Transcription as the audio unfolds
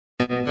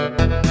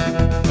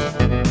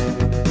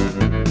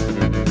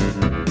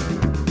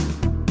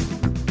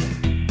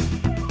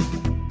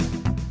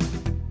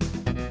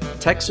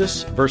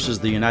Texas versus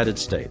the United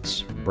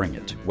States. Bring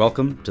it.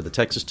 Welcome to the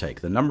Texas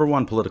Take, the number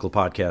one political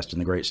podcast in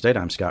the great state.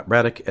 I'm Scott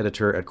Braddock,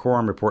 editor at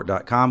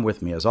quorumreport.com.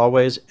 With me, as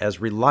always,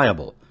 as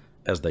reliable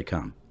as they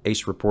come,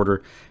 ace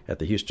reporter at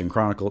the Houston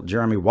Chronicle,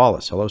 Jeremy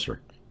Wallace. Hello, sir.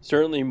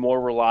 Certainly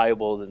more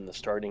reliable than the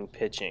starting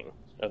pitching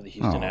of the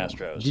Houston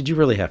Astros. Did you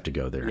really have to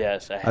go there?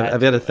 Yes,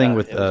 I've had a thing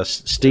with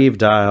Steve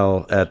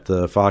Dial at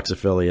the Fox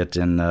affiliate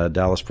in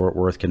Dallas-Fort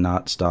Worth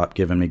cannot stop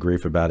giving me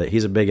grief about it.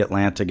 He's a big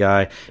Atlanta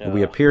guy.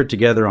 We appeared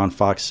together on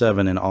Fox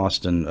 7 in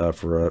Austin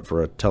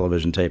for a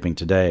television taping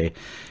today,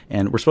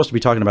 and we're supposed to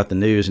be talking about the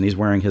news, and he's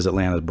wearing his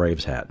Atlanta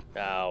Braves hat.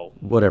 Ow.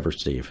 Whatever,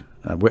 Steve.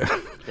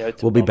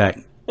 We'll be back.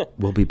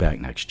 We'll be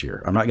back next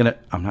year. I'm not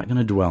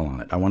gonna dwell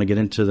on it. I want to get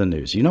into the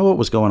news. You know what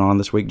was going on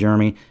this week,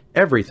 Jeremy?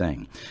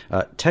 Everything.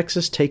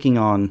 Texas taking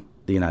on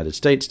the United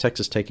States,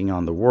 Texas taking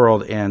on the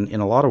world, and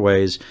in a lot of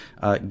ways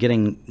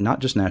getting not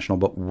just national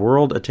but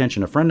world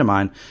attention. A friend of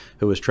mine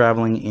who was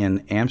traveling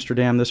in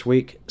Amsterdam this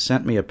week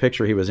sent me a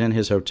picture. He was in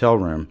his hotel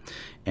room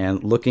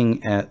and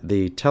looking at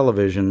the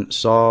television,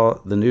 saw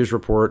the news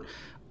report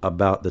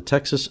about the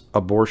Texas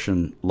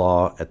abortion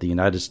law at the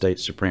United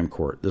States Supreme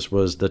Court. This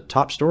was the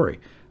top story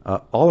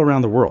all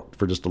around the world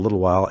for just a little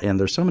while. And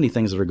there's so many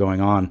things that are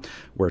going on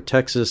where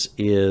Texas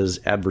is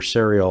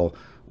adversarial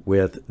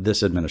with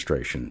this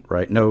administration,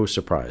 right? No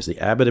surprise. The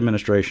Abbott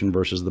administration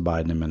versus the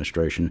Biden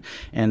administration.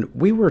 And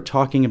we were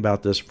talking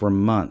about this for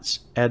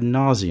months ad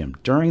nauseum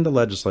during the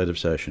legislative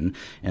session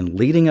and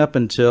leading up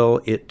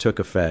until it took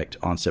effect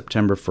on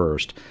September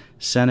 1st,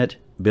 Senate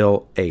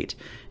Bill 8.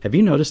 Have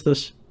you noticed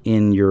this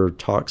in your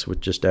talks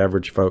with just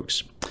average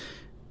folks?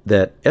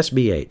 That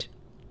SB 8,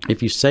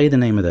 if you say the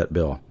name of that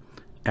bill,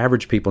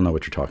 average people know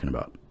what you're talking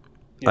about.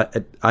 Yeah.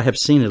 I have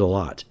seen it a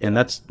lot, and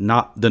that's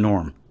not the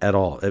norm at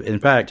all. In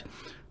fact,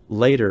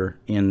 later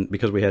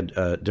because we had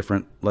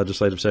different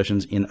legislative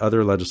sessions, in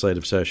other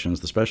legislative sessions,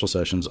 the special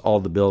sessions, all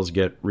the bills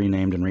get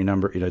renamed and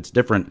renumbered. It's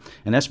different.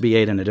 An SB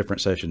 8 in a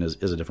different session is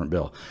a different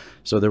bill.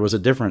 So there was a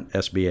different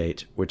SB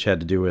 8, which had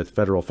to do with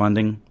federal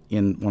funding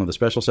in one of the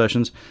special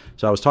sessions.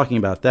 So I was talking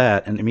about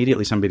that, and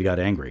immediately somebody got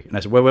angry. And I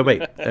said,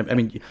 wait. I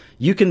mean,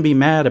 you can be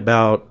mad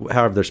about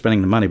however they're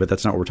spending the money, but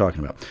that's not what we're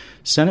talking about.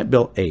 Senate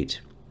Bill 8,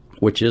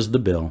 which is the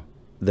bill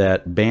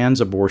that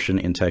bans abortion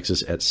in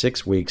Texas at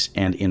 6 weeks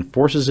and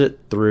enforces it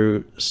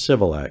through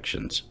civil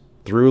actions,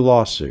 through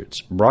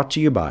lawsuits, brought to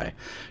you by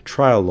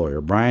trial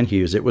lawyer Brian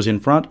Hughes. It was in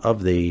front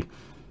of the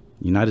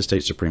United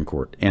States Supreme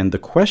Court, and the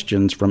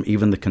questions from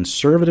even the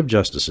conservative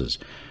justices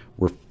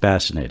were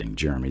fascinating,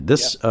 Jeremy.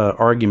 This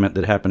argument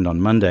that happened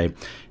on Monday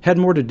had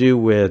more to do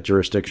with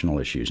jurisdictional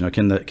issues. Now,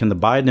 can the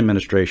Biden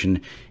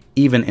administration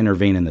even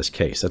intervene in this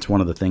case? That's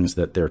one of the things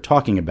that they're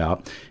talking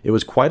about. It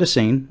was quite a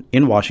scene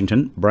in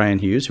Washington. Brian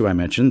Hughes, who I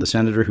mentioned, the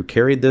senator who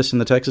carried this in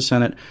the Texas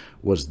Senate,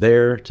 was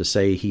there to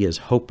say he is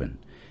hoping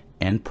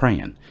and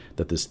praying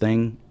that this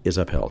thing is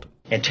upheld.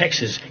 And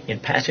Texas, in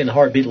passing the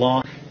heartbeat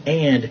law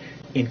and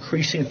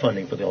increasing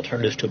funding for the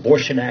Alternatives to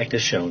Abortion Act,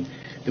 has shown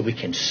that we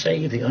can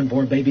save the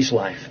unborn baby's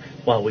life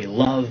while we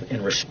love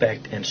and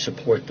respect and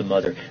support the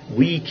mother.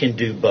 We can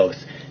do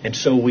both. And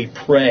so we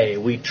pray,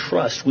 we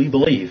trust, we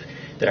believe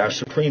that our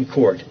Supreme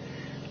Court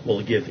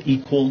will give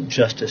equal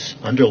justice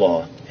under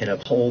law and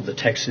uphold the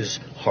Texas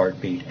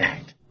Heartbeat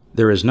Act.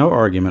 There is no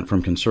argument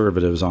from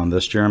conservatives on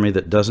this, Jeremy,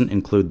 that doesn't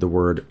include the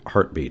word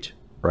heartbeat,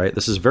 right?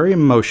 This is very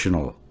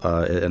emotional,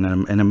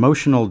 an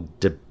emotional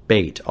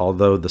debate,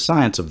 although the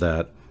science of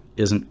that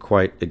isn't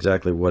quite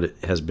exactly what it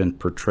has been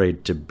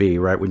portrayed to be,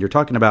 right? When you're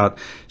talking about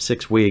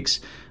 6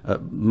 weeks, at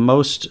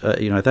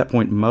that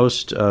point,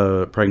 most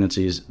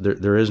pregnancies,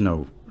 there is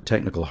no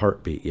technical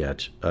heartbeat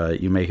yet.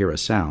 You may hear a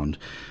sound,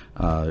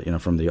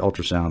 from the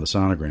ultrasound, the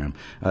sonogram.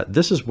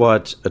 This is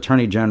what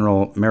Attorney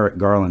General Merrick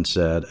Garland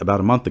said about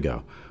a month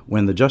ago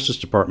when the Justice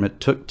Department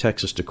took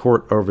Texas to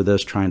court over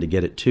this, trying to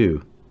get it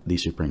to the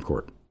Supreme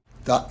Court.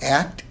 The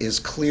act is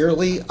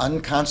clearly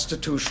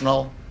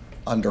unconstitutional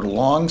under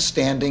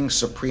long-standing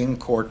Supreme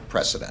Court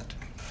precedent.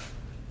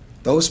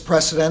 Those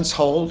precedents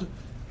hold,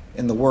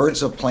 in the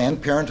words of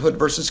Planned Parenthood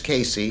versus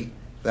Casey,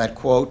 that,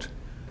 quote,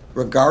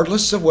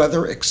 regardless of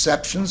whether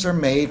exceptions are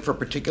made for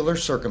particular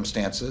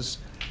circumstances,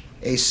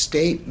 a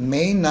state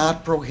may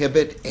not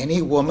prohibit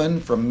any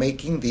woman from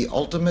making the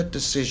ultimate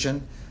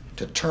decision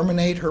to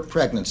terminate her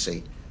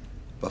pregnancy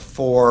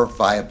before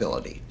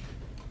viability.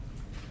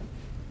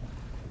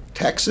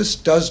 Texas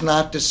does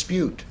not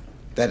dispute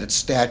that its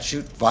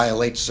statute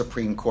violates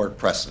Supreme Court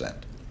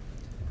precedent.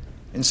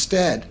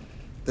 Instead,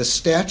 the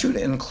statute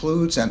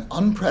includes an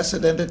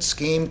unprecedented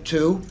scheme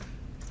to,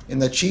 in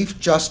the Chief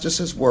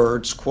Justice's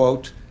words,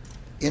 quote,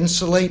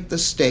 insulate the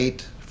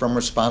state from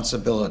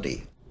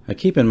responsibility. Now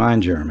keep in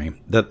mind, Jeremy,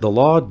 that the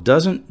law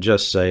doesn't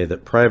just say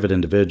that private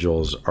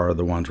individuals are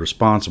the ones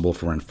responsible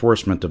for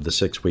enforcement of the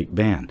 6-week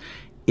ban.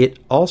 It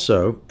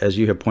also, as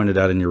you have pointed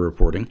out in your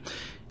reporting,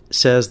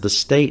 says the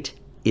state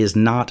is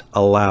not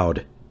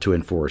allowed to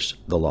enforce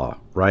the law.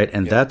 right?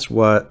 And that's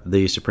what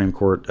the Supreme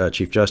Court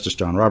Chief Justice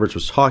John Roberts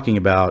was talking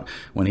about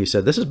when he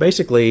said this is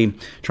basically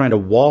trying to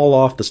wall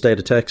off the state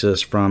of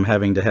Texas from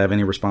having to have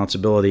any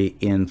responsibility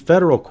in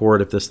federal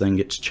court if this thing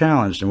gets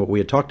challenged. And what we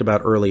had talked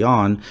about early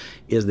on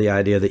is the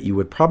idea that you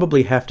would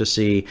probably have to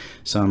see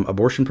some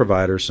abortion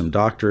providers, some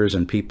doctors,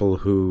 and people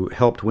who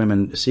helped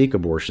women seek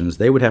abortions.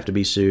 They would have to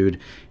be sued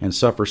and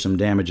suffer some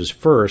damages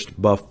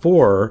first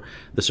before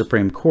the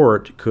Supreme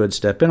Court could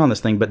step in on this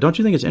thing. But don't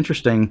you think it's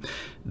interesting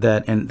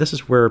that, and this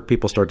is where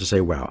people start to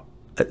say, wow,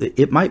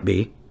 it might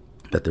be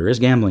that there is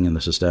gambling in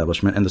this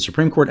establishment, and the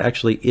Supreme Court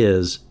actually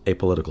is a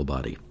political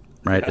body,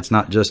 right? Yeah. It's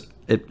not just,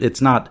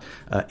 it's not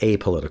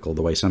apolitical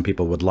the way some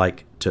people would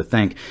like to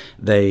think.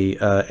 They,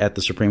 at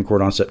the Supreme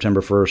Court on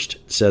September 1st,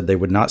 said they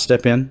would not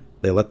step in.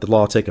 They let the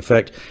law take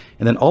effect.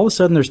 And then all of a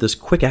sudden there's this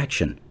quick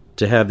action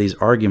to have these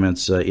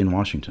arguments in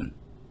Washington.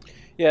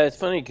 Yeah, it's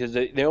funny because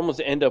they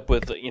almost end up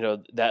with,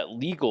 that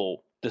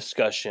legal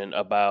discussion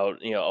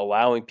about,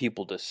 allowing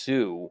people to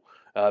sue.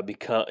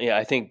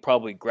 I think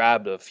probably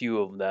grabbed a few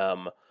of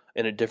them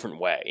in a different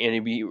way,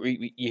 and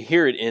you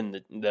hear it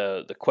in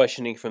the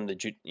questioning from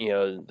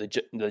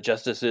the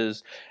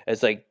justices.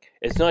 It's like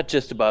it's not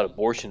just about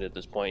abortion at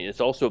this point;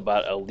 it's also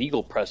about a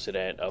legal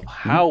precedent of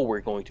how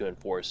we're going to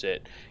enforce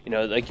it.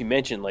 Like you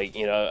mentioned,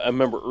 I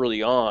remember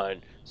early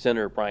on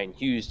Senator Brian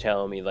Hughes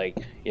telling me,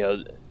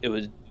 it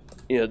was.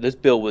 This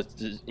bill was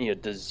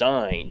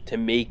designed to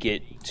make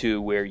it to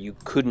where you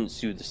couldn't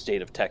sue the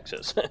state of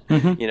Texas,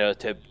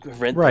 to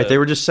prevent. Right, they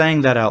were just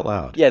saying that out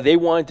loud. Yeah, they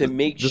wanted to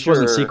make this sure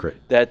wasn't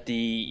secret. That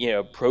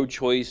the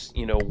pro-choice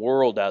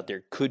world out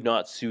there could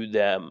not sue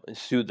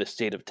the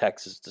state of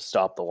Texas to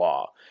stop the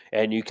law.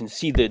 And you can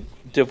see the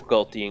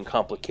difficulty and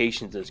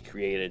complications that's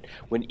created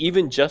when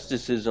even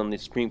justices on the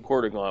Supreme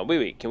Court are going,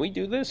 wait, can we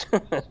do this?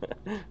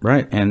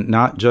 Right, and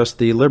not just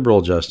the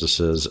liberal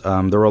justices.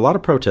 There were a lot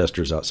of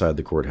protesters outside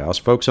the courthouse,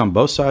 folks on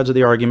both sides of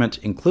the argument,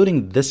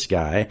 including this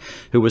guy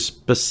who was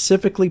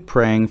specifically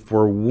praying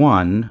for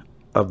one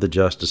of the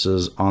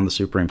justices on the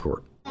Supreme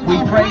Court. We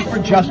pray for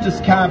Justice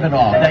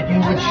Kavanaugh, that you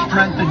would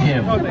strengthen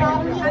him,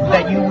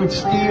 that you would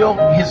steel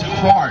his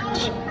heart,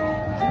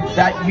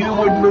 that you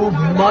would move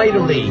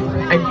mightily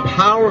and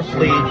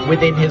powerfully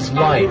within his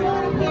life,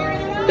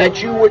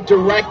 that you would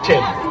direct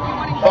him.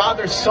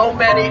 Father, so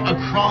many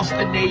across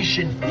the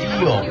nation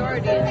feel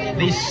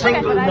the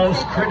single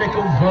most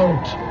critical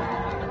vote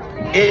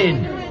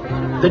in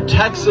the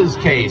Texas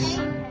case.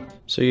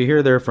 So you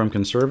hear there from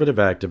conservative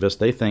activists,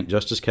 they think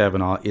Justice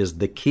Kavanaugh is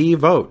the key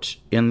vote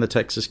in the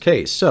Texas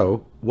case.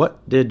 So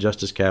what did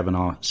Justice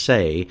Kavanaugh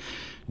say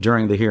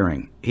during the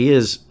hearing? He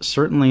is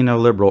certainly no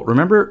liberal.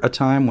 Remember a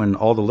time when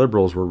all the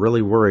liberals were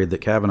really worried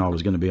that Kavanaugh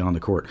was going to be on the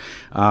court.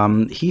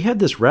 He had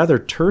this rather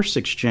terse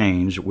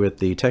exchange with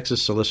the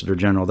Texas Solicitor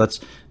General.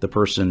 That's the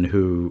person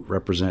who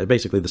represented,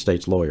 basically the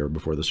state's lawyer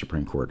before the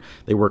Supreme Court.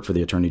 They worked for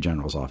the Attorney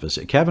General's office.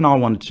 Kavanaugh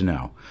wanted to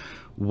know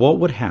what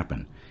would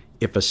happen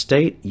if a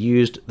state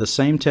used the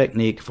same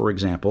technique. For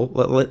example,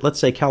 let's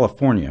say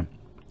California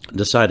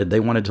decided they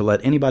wanted to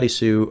let anybody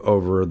sue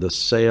over the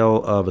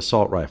sale of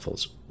assault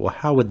rifles. Well,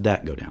 how would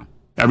that go down?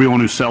 Everyone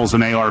who sells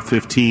an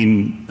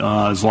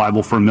AR-15 is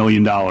liable for $1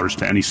 million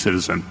to any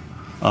citizen.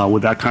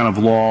 Would that kind of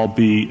law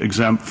be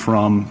exempt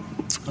from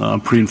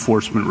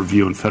pre-enforcement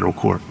review in federal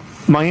court?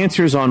 My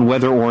answer is on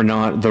whether or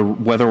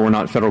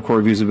not federal court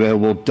review is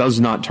available does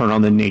not turn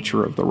on the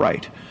nature of the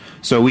right.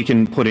 So we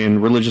can put in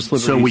religious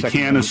liberty. So we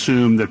can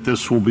assume that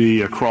this will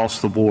be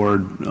across the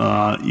board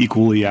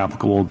equally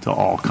applicable to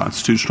all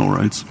constitutional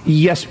rights?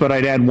 Yes, but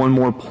I'd add one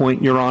more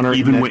point, Your Honor.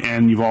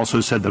 And you've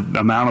also said the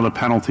amount of the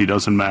penalty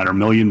doesn't matter. $1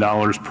 million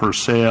per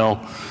sale.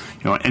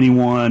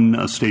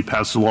 A state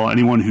passes a law,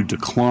 anyone who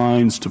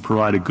declines to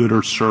provide a good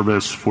or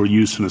service for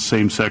use in a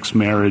same-sex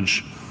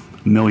marriage,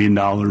 $1 million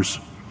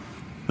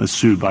is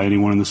sued by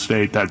anyone in the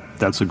state.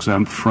 That's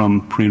exempt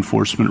from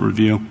pre-enforcement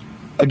review.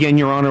 Again,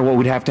 Your Honor, what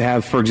we'd have to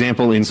have, for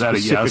example, in is that a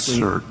yes?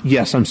 Or?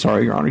 Yes, I'm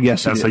sorry, Your Honor.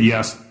 Yes, that's a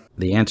yes.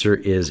 The answer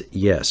is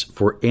yes.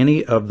 For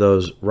any of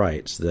those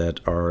rights that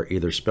are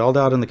either spelled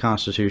out in the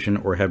Constitution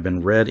or have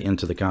been read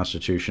into the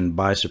Constitution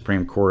by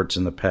Supreme Courts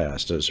in the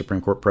past, a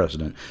Supreme Court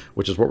precedent,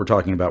 which is what we're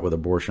talking about with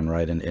abortion,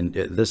 right? And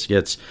this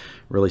gets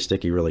really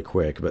sticky really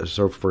quick. But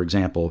so, for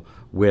example,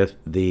 with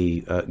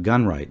the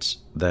gun rights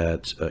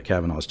that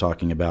Kavanaugh is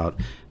talking about,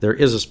 there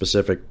is a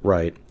specific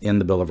right in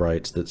the Bill of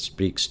Rights that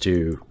speaks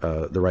to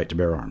the right to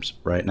bear arms,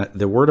 right? Now,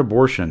 the word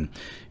abortion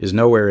is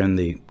nowhere in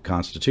the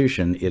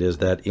Constitution. It is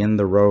that in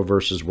the Roe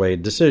versus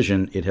Wade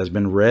decision, it has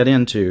been read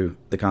into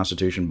the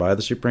Constitution by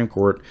the Supreme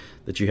Court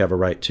that you have a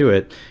right to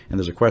it. And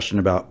there's a question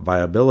about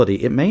viability.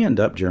 It may end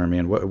up, Jeremy,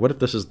 and what if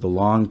this is the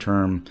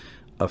long-term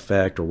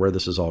effect, or where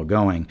this is all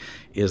going,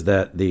 is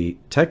that the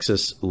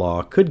Texas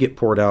law could get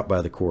poured out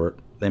by the court.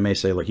 They may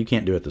say, look, you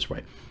can't do it this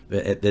way.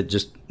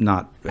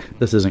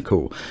 This isn't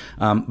cool.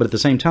 But at the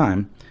same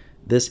time,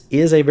 This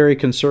is a very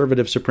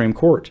conservative Supreme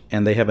Court,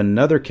 and they have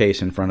another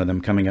case in front of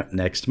them coming up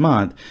next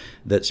month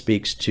that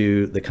speaks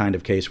to the kind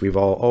of case we've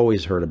all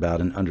always heard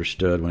about and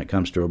understood when it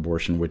comes to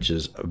abortion, which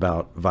is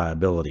about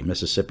viability.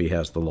 Mississippi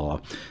has the law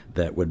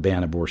that would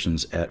ban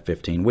abortions at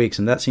 15 weeks,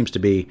 and that seems to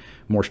be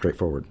more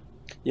straightforward.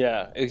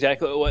 Yeah,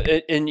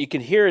 exactly. And you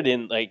can hear it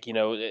in, like,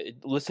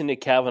 listening to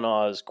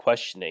Kavanaugh's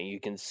questioning. You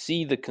can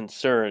see the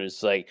concern.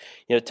 It's like,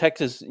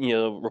 Texas,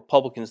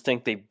 Republicans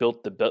think they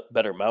built the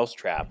better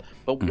mousetrap.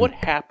 But what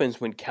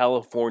happens when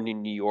California,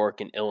 New York,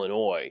 and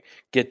Illinois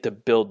get to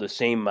build the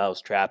same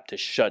mousetrap to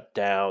shut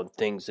down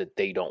things that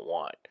they don't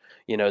want?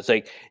 It's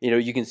like,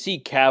 you can see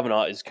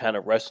Kavanaugh is kind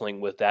of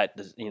wrestling with that,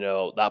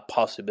 that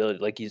possibility.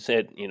 Like he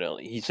said,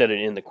 he said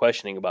it in the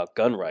questioning about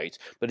gun rights,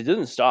 but it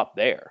doesn't stop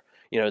there.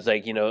 It's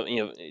like,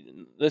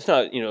 let's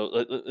not,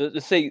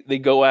 let's say they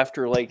go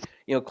after, like,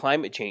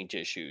 climate change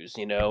issues,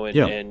 and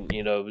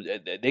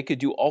they could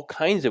do all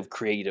kinds of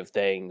creative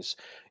things,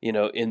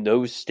 in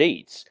those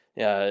states.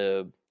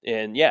 And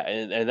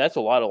that's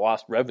a lot of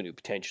lost revenue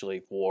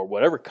potentially for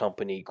whatever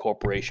company,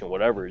 corporation,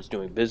 whatever is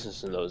doing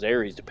business in those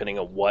areas, depending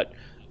on what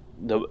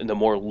the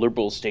more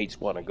liberal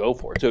states want to go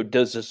for. So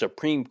does the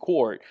Supreme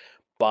Court,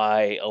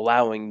 by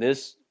allowing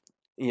this,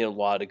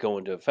 law to go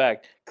into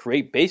effect,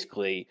 create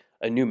basically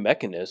a new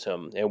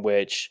mechanism in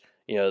which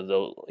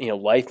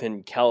life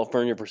in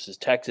California versus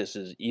Texas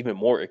is even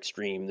more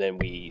extreme than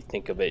we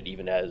think of it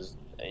even as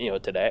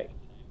today?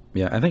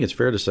 Yeah, I think it's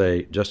fair to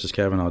say Justice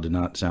Kavanaugh did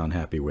not sound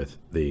happy with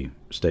the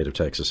state of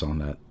Texas on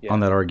that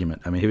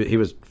argument. I mean, he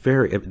was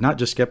very, not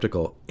just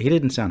skeptical, he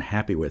didn't sound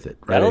happy with it.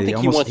 Right? I don't think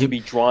he wants to be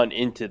drawn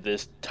into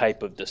this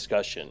type of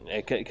discussion.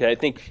 I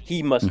think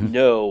he must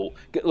know.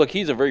 Look,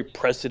 he's a very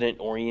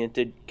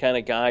precedent-oriented kind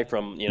of guy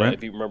from, right.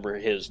 If you remember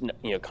his,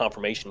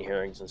 confirmation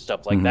hearings and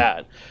stuff like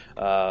that.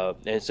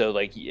 And so,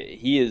 like,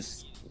 he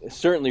is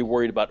certainly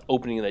worried about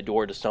opening the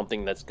door to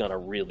something that's going to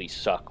really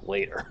suck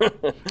later.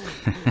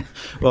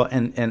 Well,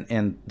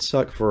 and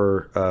suck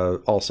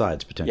for all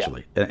sides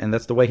potentially, and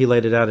that's the way he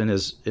laid it out in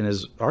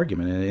his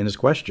argument, in his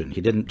question. He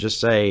didn't just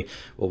say,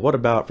 "Well, what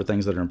about for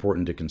things that are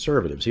important to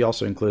conservatives?" He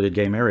also included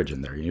gay marriage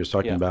in there. He was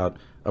talking about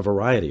a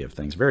variety of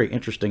things. Very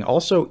interesting.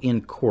 Also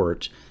in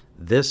court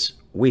this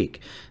week,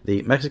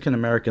 the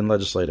Mexican-American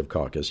Legislative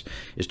Caucus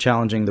is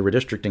challenging the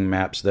redistricting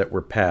maps that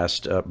were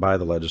passed by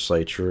the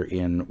legislature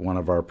in one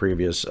of our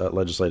previous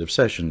legislative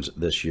sessions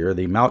this year.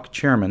 The MALC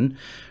chairman,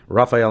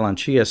 Rafael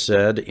Anchia,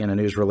 said in a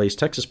news release,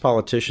 Texas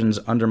politicians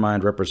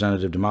undermined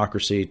representative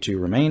democracy to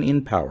remain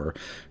in power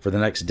for the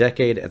next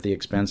decade at the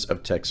expense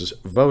of Texas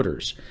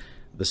voters.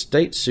 The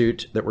state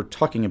suit that we're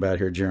talking about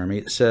here,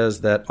 Jeremy,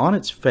 says that on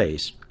its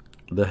face,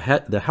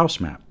 the House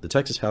map, the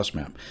Texas House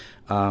map,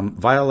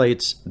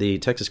 violates the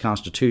Texas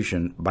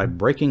Constitution by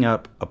breaking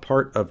up a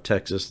part of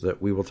Texas that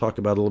we will talk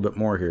about a little bit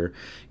more here,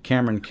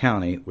 Cameron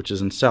County, which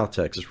is in South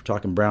Texas. We're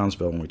talking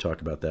Brownsville when we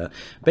talk about that.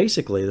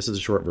 Basically, this is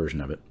a short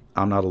version of it.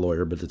 I'm not a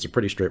lawyer, but it's a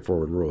pretty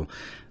straightforward rule.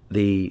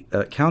 The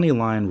county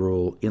line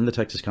rule in the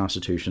Texas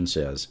Constitution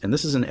says, and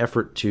this is an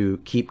effort to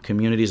keep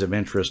communities of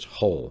interest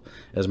whole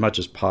as much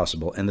as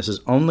possible, and this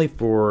is only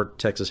for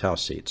Texas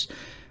House seats.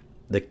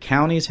 The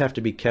counties have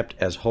to be kept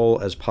as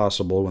whole as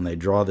possible when they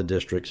draw the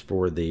districts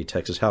for the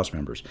Texas House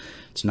members.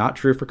 It's not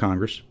true for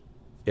Congress.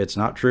 It's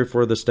not true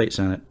for the state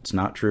Senate. It's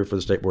not true for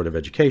the State Board of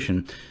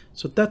Education.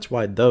 So that's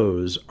why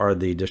those are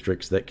the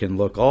districts that can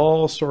look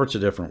all sorts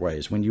of different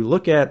ways. When you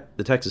look at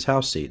the Texas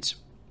House seats,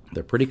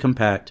 they're pretty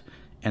compact,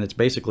 and it's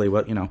basically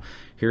what,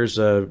 here's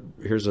a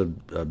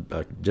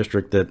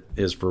district that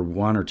is for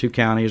one or two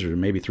counties or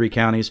maybe three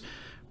counties.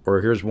 Or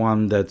here's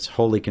one that's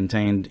wholly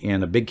contained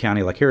in a big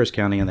county like Harris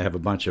County, and they have a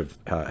bunch of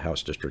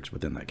House districts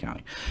within that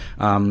county.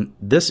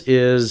 This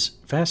is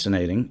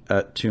fascinating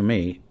to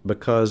me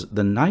because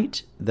the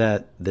night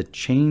that the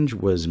change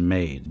was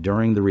made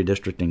during the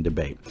redistricting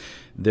debate,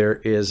 there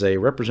is a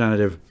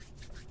representative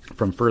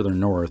from further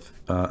north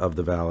of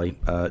the valley,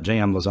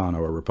 J.M.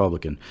 Lozano, a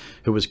Republican,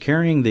 who was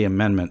carrying the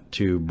amendment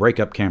to break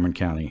up Cameron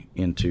County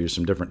into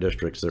some different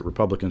districts that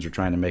Republicans are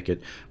trying to make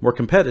it more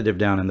competitive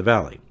down in the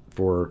valley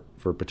for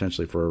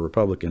potentially for a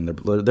Republican.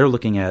 They're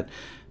looking at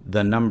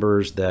the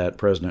numbers that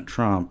President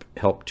Trump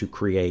helped to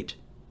create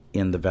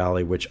in the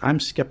valley, which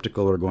I'm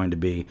skeptical are going to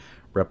be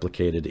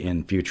replicated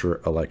in future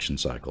election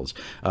cycles.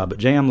 But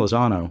J.M.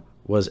 Lozano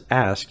was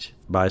asked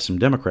by some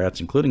Democrats,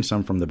 including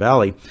some from the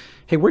valley,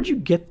 hey, where'd you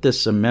get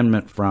this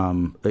amendment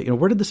from?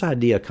 Where did this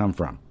idea come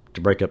from to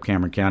break up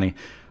Cameron County?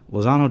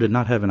 Lozano did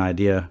not have an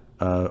idea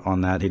on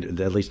that,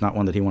 at least not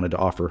one that he wanted to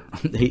offer.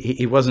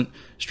 He wasn't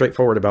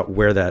straightforward about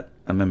where that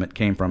amendment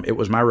came from. It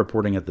was my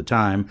reporting at the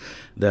time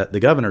that the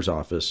governor's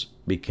office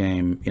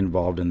became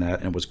involved in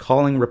that and was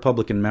calling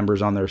Republican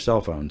members on their cell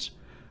phones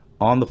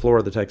on the floor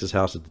of the Texas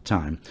House at the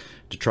time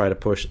to try to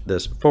push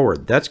this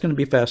forward. That's going to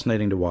be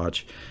fascinating to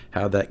watch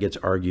how that gets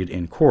argued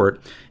in court.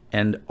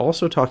 And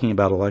also talking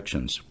about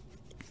elections,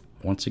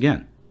 once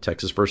again,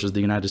 Texas versus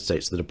the United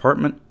States. The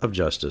Department of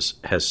Justice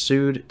has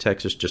sued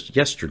Texas just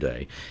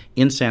yesterday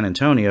in San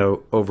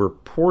Antonio over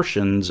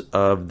portions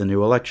of the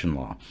new election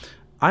law.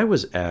 I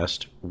was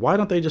asked, why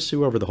don't they just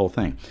sue over the whole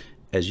thing?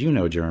 as you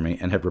know, Jeremy,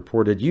 and have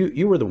reported,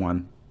 you were the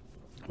one,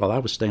 while I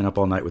was staying up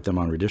all night with them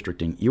on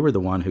redistricting, you were the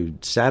one who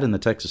sat in the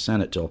Texas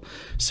Senate till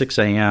 6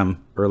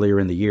 a.m. earlier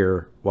in the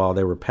year while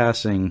they were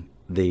passing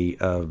the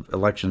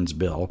elections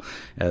bill,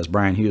 as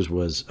Brian Hughes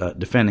was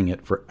defending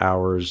it for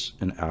hours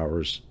and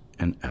hours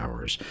and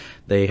hours.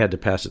 They had to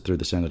pass it through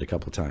the Senate a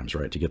couple of times,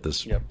 right, to get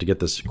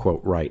this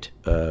quote right.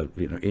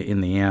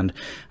 In the end,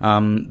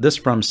 this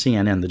from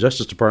CNN. The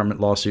Justice Department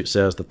lawsuit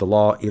says that the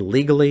law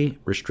illegally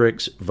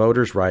restricts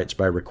voters' rights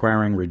by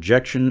requiring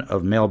rejection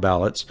of mail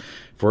ballots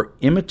for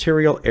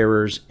immaterial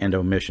errors and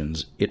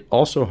omissions. It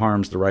also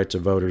harms the rights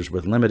of voters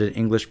with limited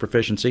English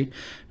proficiency,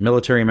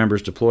 military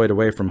members deployed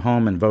away from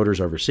home, and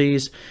voters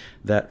overseas.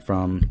 That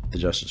from the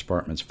Justice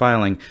Department's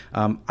filing.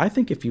 I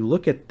think if you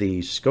look at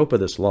the scope of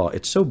this law,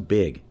 it's so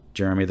big,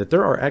 Jeremy, that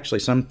there are actually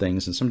some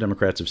things, and some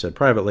Democrats have said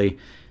privately,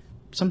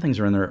 some things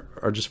are in there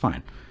are just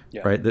fine.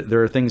 Yeah. Right.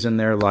 There are things in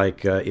there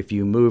like if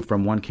you move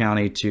from one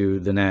county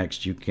to the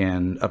next, you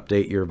can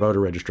update your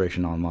voter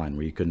registration online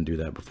where you couldn't do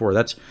that before.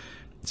 That's,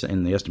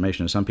 in the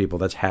estimation of some people,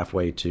 that's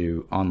halfway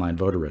to online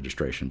voter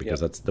registration because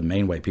that's the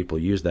main way people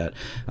use that.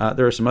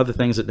 There are some other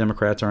things that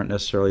Democrats aren't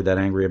necessarily that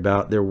angry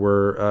about. There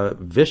were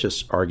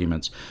vicious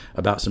arguments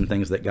about some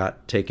things that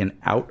got taken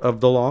out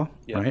of the law.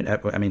 Right.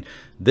 I mean,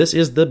 this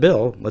is the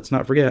bill. Let's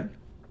not forget.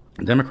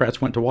 Democrats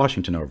went to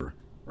Washington over.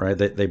 Right.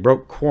 They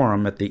broke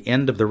quorum at the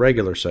end of the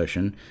regular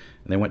session,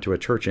 and they went to a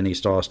church in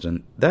East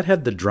Austin. That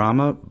had the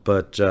drama,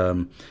 but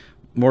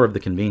more of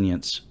the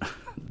convenience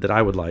that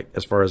I would like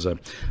as far as a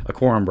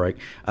quorum break.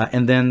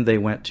 And then they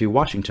went to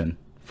Washington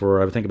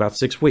for, I think, about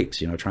 6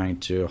 weeks, trying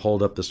to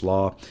hold up this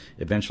law.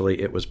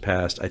 Eventually it was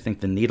passed. I think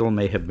the needle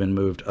may have been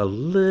moved a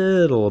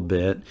little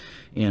bit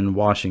in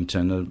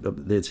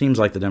Washington. It seems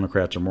like the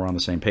Democrats are more on the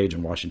same page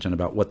in Washington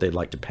about what they'd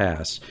like to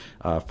pass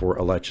for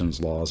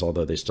elections laws,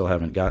 although they still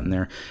haven't gotten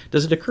there.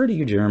 Does it occur to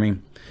you, Jeremy,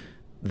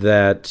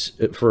 that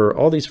for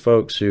all these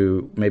folks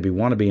who maybe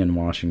want to be in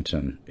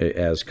Washington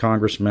as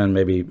congressmen,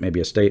 maybe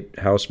a state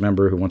house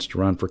member who wants to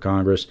run for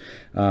Congress,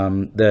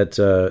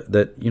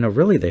 that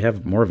really they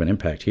have more of an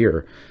impact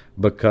here,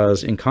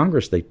 because in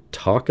Congress they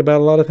talk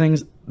about a lot of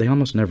things, they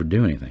almost never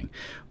do anything.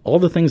 All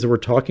the things that we're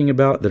talking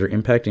about that are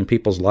impacting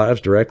people's lives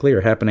directly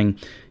are happening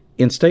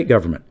in state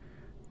government.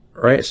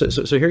 Right,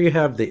 so here you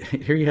have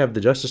the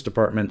Justice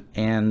Department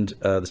and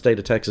the state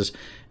of Texas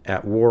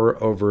at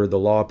war over the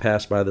law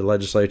passed by the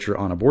legislature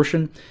on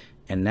abortion,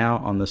 and now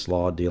on this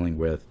law dealing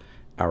with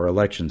our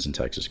elections in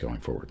Texas going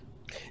forward.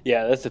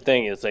 Yeah, that's the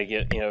thing. It's like,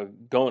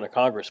 going to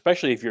Congress,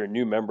 especially if you're a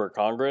new member of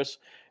Congress,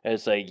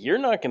 it's like you're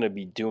not going to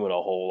be doing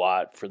a whole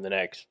lot for the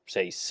next,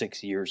 say,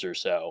 6 years or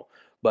so.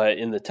 But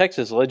in the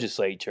Texas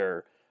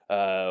legislature,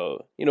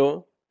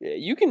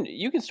 you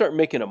can start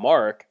making a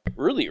mark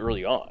really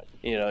early on.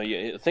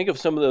 You think of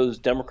some of those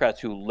Democrats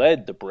who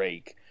led the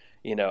break,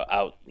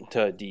 out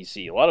to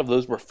D.C. A lot of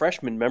those were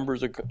freshman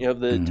members of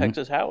the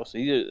Texas House.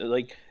 These are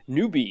like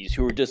newbies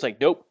who were just like,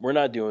 nope, we're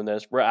not doing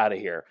this. We're out of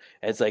here.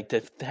 And it's like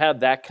to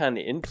have that kind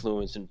of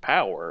influence and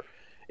power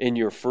in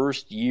your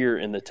first year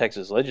in the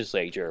Texas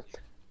legislature,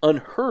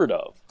 unheard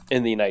of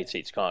in the United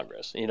States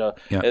Congress.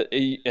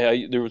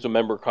 There was a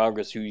member of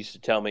Congress who used to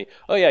tell me,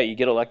 oh, yeah, you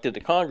get elected to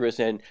Congress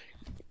and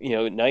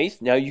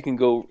nice. Now you can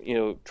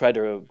go, try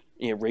to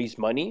raise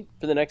money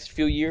for the next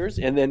few years,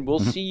 and then we'll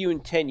see you in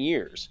 10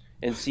 years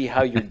and see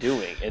how you're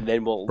doing, and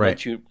then we'll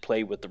let you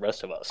play with the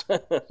rest of us.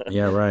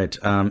 Yeah, right.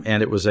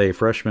 And it was a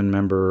freshman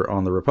member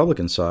on the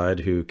Republican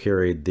side who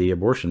carried the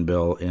abortion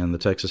bill in the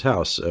Texas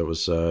House. It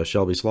was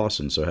Shelby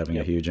Slauson, so having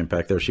a huge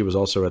impact there. She was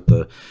also at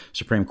the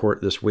Supreme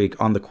Court this week.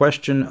 On the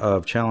question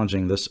of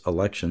challenging this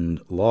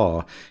election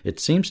law, it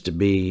seems to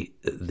be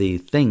the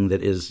thing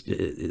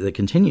that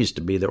continues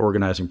to be the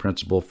organizing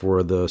principle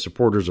for the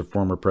supporters of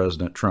former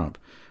President Trump.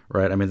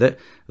 Right. I mean,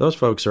 those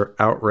folks are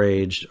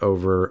outraged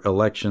over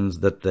elections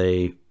that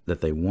they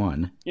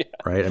won. Yeah.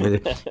 Right. I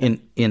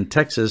mean, in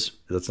Texas,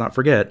 let's not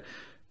forget,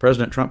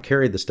 President Trump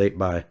carried the state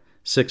by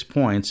 6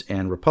 points,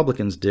 and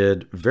Republicans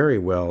did very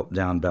well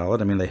down ballot.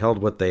 I mean, they held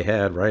what they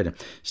had. Right.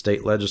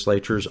 State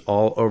legislatures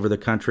all over the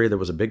country. There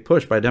was a big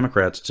push by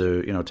Democrats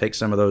to take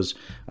some of those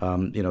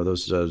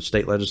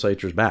state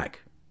legislatures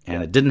back,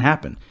 and it didn't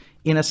happen.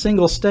 In a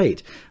single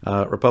state,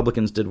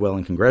 Republicans did well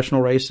in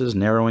congressional races,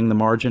 narrowing the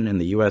margin in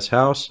the U.S.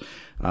 House.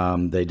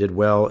 They did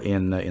well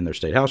in their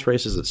state House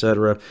races, et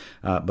cetera.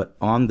 But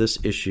on this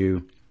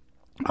issue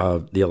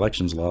of the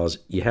elections laws,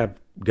 you have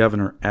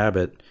Governor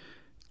Abbott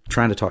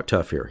trying to talk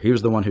tough here. He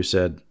was the one who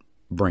said,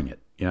 bring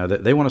it.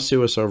 They want to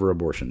sue us over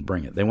abortion.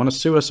 Bring it. They want to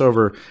sue us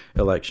over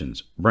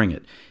elections. Bring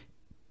it.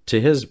 To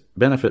his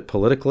benefit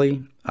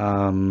politically,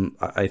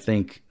 I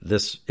think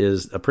this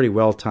is a pretty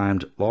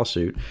well-timed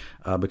lawsuit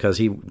because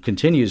he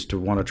continues to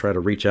want to try to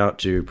reach out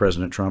to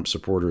President Trump's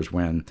supporters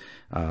when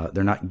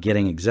they're not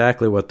getting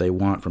exactly what they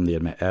want from the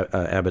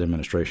Abbott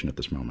administration at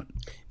this moment.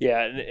 Yeah,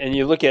 and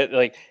you look at,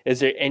 is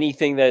there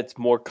anything that's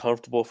more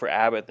comfortable for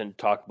Abbott than to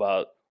talk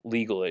about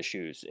legal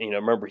issues.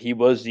 Remember, he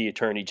was the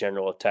Attorney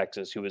General of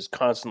Texas who was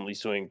constantly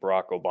suing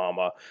Barack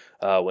Obama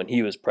when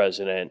he was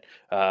president.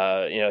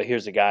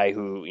 Here's a guy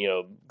who,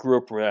 grew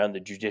up around the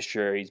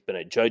judiciary. He's been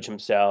a judge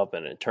himself,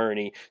 an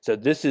attorney. So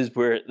this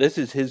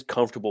is his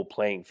comfortable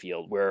playing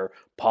field where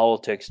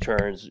politics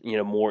turns,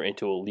 more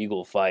into a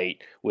legal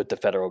fight with the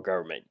federal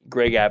government.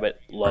 Greg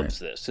Abbott loves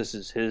this. This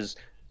is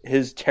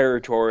his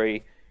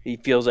territory. He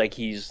feels like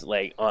he's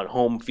like on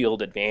home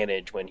field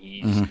advantage when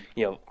he's,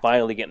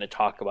 finally getting to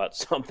talk about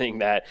something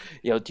that,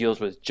 deals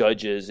with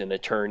judges and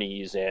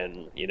attorneys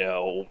and,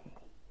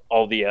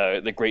 all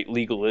the great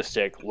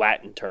legalistic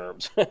Latin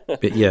terms.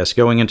 But yes,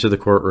 going into the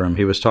courtroom,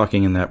 he was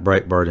talking in that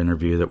Breitbart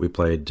interview that we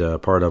played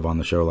part of on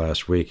the show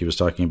last week. He was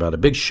talking about a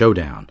big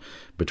showdown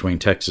between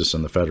Texas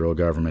and the federal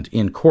government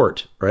in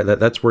court, right?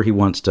 That's where he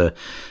wants to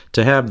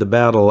have the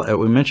battle.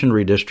 We mentioned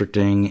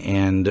redistricting,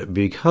 and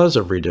because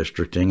of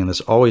redistricting, and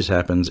this always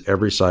happens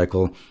every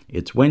cycle,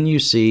 it's when you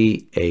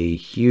see a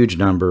huge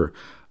number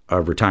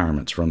of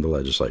retirements from the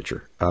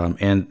legislature.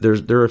 And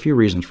there are a few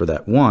reasons for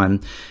that.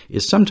 One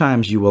is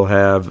sometimes you will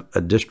have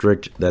a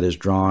district that is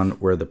drawn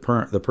where the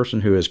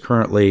person who is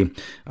currently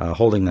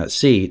holding that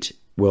seat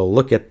will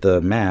look at the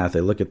math,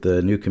 they look at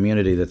the new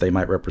community that they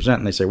might represent,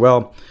 and they say,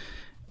 well,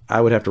 I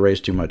would have to raise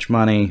too much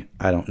money.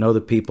 I don't know the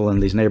people in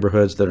these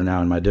neighborhoods that are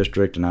now in my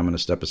district, and I'm going to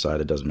step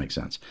aside. It doesn't make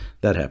sense.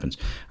 That happens.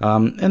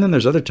 And then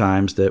there's other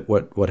times that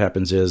what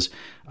happens is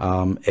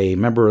a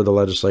member of the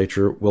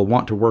legislature will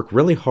want to work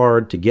really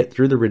hard to get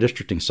through the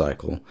redistricting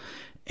cycle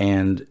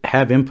and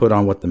have input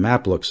on what the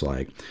map looks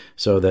like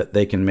so that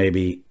they can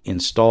maybe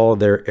install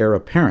their heir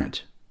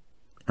apparent,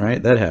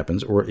 right? That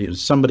happens. Or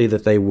somebody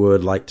that they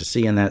would like to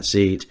see in that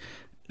seat,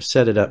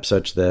 set it up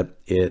such that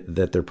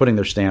they're putting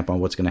their stamp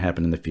on what's going to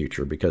happen in the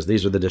future, because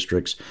these are the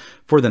districts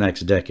for the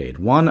next decade.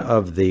 One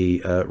of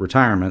the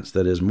retirements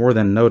that is more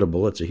than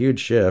notable, it's a huge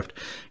shift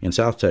in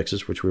South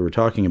Texas, which we were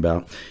talking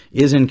about,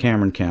 is in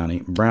Cameron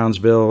County,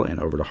 Brownsville,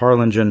 and over to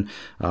Harlingen,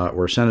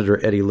 where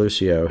Senator Eddie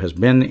Lucio has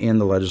been in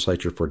the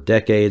legislature for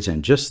decades,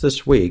 and just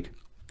this week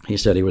he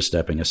said he was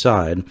stepping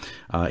aside.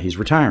 He's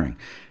retiring.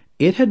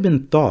 It had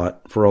been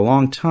thought for a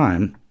long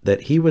time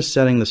that he was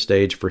setting the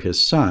stage for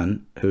his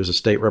son, who's a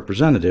state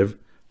representative,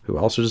 who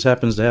also just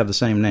happens to have the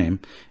same name,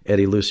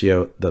 Eddie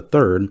Lucio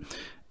III.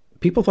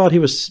 People thought he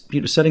was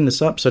setting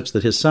this up such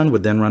that his son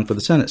would then run for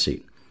the Senate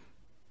seat.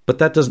 But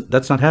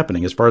that's not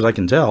happening. As far as I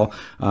can tell,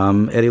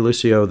 Eddie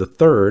Lucio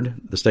III,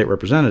 the state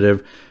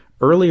representative,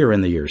 earlier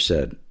in the year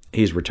said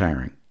he's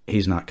retiring.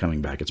 He's not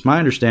coming back. It's my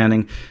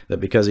understanding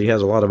that because he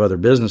has a lot of other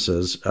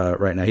businesses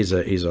right now, he's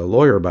a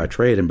lawyer by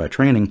trade and by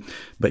training,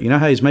 but you know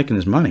how he's making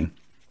his money?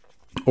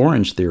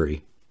 Orange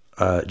Theory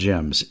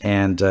gyms,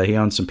 and he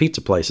owns some pizza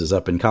places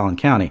up in Collin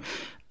County.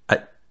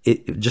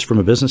 Just from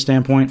a business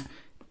standpoint,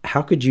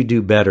 how could you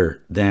do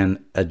better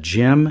than a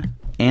gym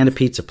and a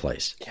pizza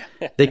place?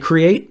 They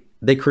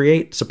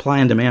create supply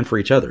and demand for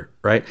each other,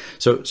 right?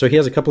 So he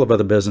has a couple of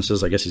other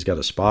businesses. I guess he's got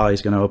a spa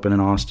he's going to open in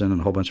Austin and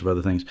a whole bunch of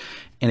other things.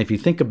 And if you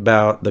think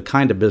about the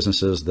kind of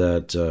businesses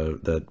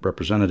that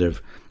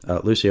Representative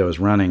Lucio is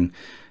running,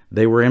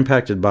 they were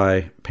impacted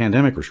by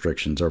pandemic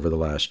restrictions over the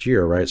last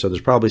year, right? So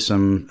there's probably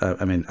some,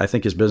 I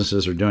think his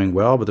businesses are doing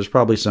well, but there's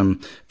probably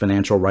some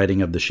financial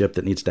righting of the ship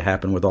that needs to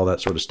happen with all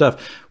that sort of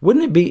stuff.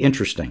 Wouldn't it be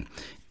interesting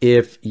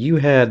if you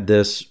had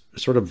this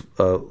sort of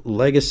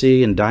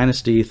legacy and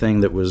dynasty thing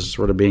that was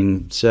sort of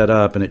being set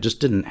up and it just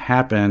didn't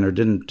happen or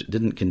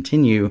didn't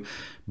continue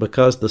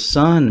because the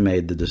son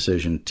made the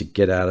decision to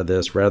get out of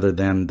this rather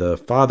than the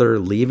father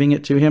leaving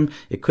it to him?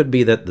 It could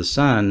be that the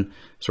son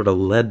sort of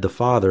led the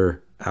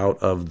father out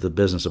of the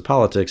business of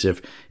politics.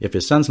 If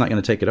his son's not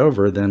going to take it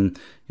over, then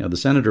the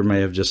senator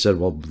may have just said,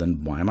 "Well,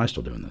 then why am I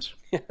still doing this?"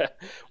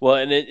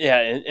 Well,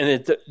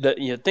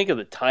 think of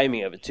the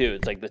timing of it too.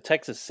 It's like the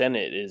Texas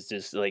Senate is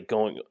just like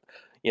going,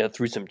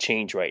 through some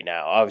change right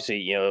now.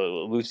 Obviously,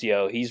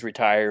 Lucio, he's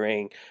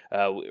retiring.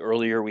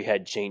 Earlier, we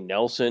had Jane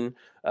Nelson,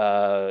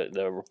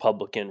 the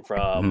Republican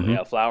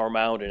from Flower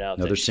Mound, announced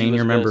another that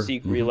senior member going to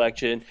seek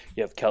re-election.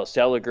 You have Kel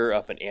Seliger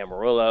up in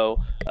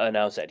Amarillo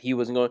announced that he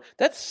wasn't going.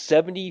 That's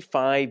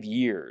 75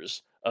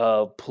 years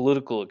of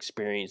political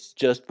experience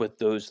just with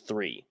those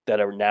three that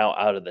are now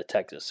out of the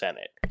Texas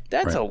Senate.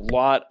 That's a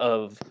lot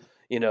of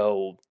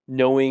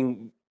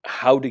knowing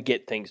how to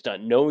get things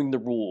done, knowing the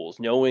rules,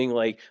 knowing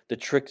like the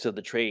tricks of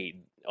the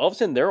trade. All of a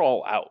sudden, they're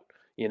all out.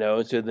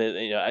 So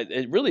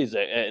it really is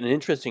an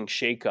interesting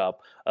shakeup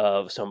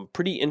of some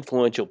pretty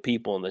influential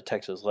people in the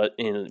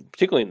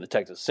particularly in the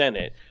Texas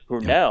Senate, who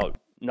are now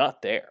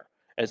not there.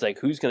 It's like,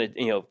 who's going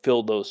to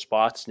fill those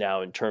spots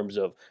now in terms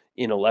of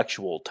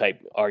intellectual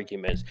type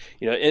arguments?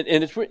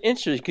 And it's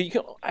interesting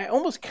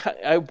because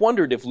I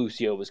wondered if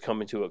Lucio was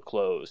coming to a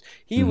close.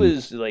 He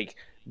was like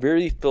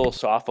very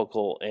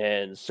philosophical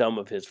in some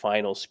of his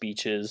final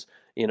speeches,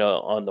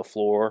 on the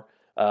floor.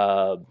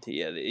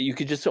 You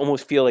could just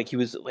almost feel like he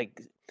was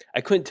like,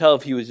 I couldn't tell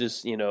if he was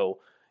just,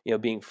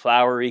 being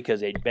flowery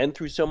because they'd been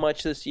through so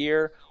much this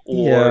year,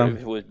 or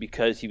if it was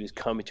because he was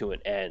coming to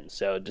an end.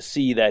 So to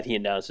see that he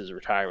announced his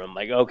retirement, I'm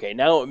like, okay,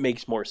 now it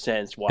makes more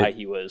sense why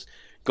he was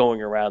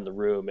going around the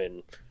room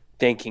and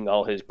thanking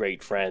all his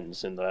great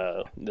friends in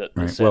the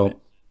Senate.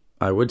 Well,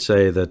 I would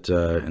say that,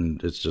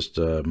 and it's just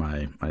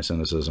my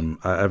cynicism,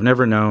 I've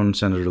never known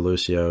Senator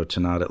Lucio to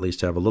not at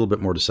least have a little bit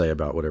more to say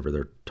about whatever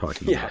they're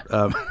talking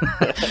about.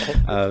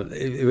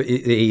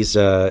 He's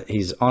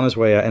on his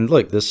way out. And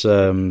look, this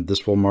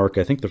will mark,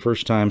 I think, the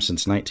first time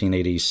since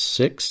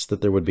 1986 that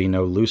there would be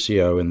no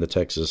Lucio in the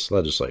Texas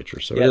legislature.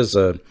 So it is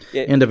the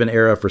end of an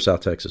era for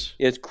South Texas.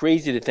 It's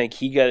crazy to think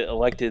he got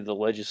elected to the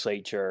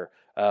legislature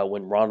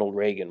when Ronald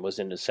Reagan was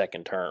in his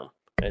second term.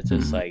 It's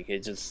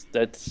just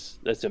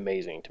that's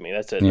amazing to me.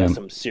 That's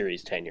some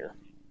serious tenure.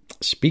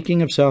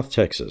 Speaking of South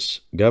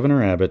Texas,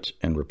 Governor Abbott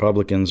and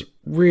Republicans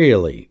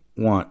really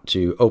want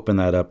to open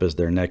that up as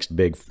their next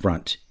big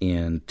front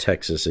in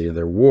Texas,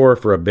 their war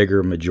for a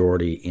bigger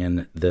majority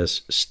in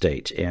this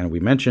state. And we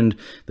mentioned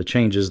the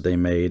changes they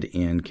made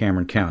in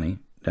Cameron County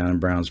down in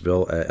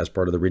Brownsville as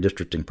part of the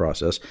redistricting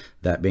process,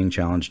 that being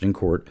challenged in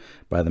court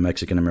by the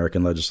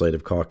Mexican-American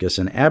Legislative Caucus.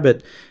 And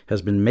Abbott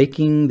has been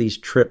making these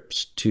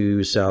trips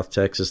to South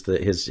Texas.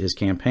 His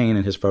campaign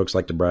and his folks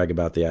like to brag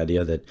about the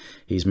idea that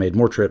he's made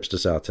more trips to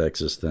South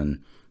Texas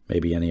than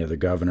maybe any other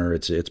governor.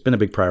 It's been a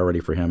big priority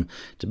for him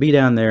to be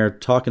down there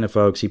talking to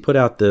folks. He put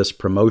out this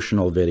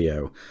promotional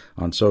video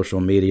on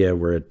social media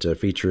where it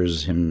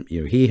features him,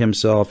 he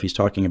himself. He's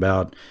talking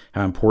about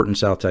how important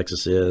South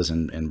Texas is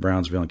and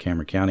Brownsville and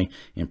Cameron County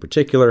in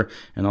particular,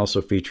 and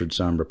also featured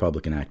some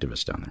Republican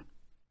activists down there.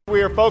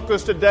 We are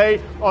focused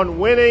today on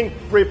winning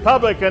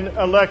Republican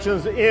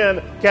elections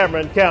in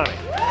Cameron County.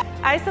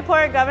 I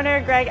support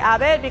Governor Greg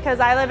Abbott because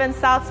I live in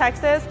South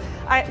Texas.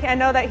 I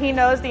know that he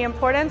knows the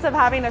importance of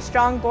having a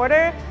strong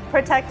border,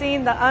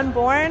 protecting the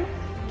unborn,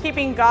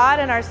 keeping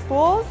God in our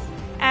schools,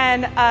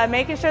 and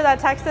making sure that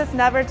Texas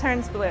never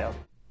turns blue.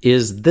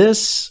 Is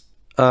this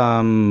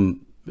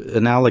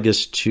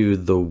analogous to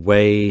the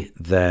way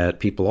that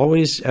people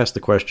always ask the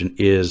question,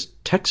 is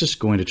Texas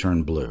going to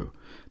turn blue?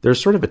 There's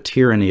sort of a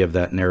tyranny of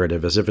that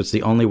narrative, as if it's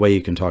the only way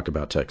you can talk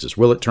about Texas.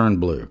 Will it turn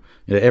blue?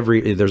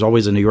 There's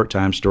always a New York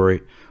Times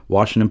story,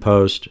 Washington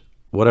Post,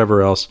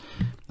 whatever else.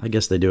 I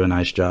guess they do a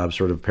nice job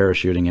sort of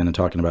parachuting in and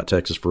talking about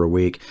Texas for a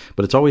week,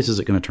 but it's always, is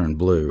it going to turn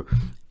blue?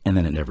 And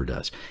then it never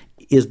does.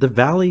 Is the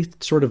Valley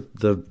sort of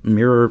the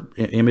mirror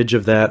image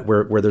of that,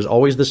 where there's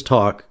always this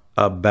talk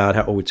about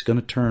how, it's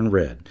going to turn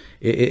red?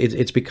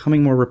 It's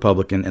becoming more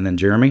Republican. And then,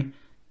 Jeremy,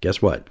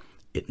 guess what?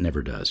 It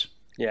never does.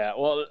 Yeah,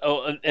 well,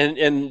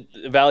 and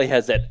the Valley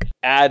has that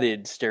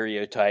added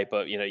stereotype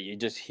of, you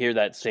just hear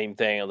that same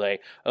thing,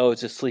 like, oh,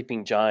 it's a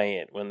sleeping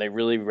giant. When they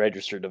really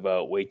register to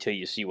vote, wait till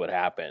you see what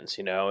happens,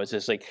 It's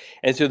just like,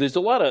 and so there's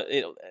a lot of,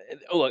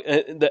 look,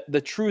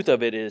 the truth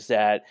of it is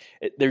that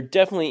they're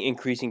definitely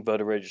increasing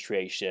voter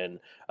registration.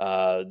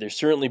 There's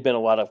certainly been a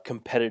lot of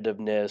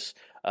competitiveness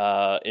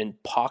in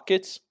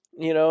pockets,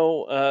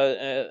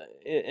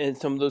 in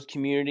some of those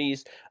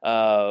communities.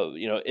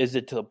 Is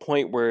it to the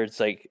point where it's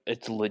like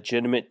it's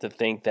legitimate to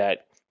think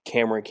that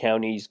Cameron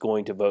County is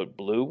going to vote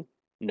blue?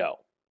 No,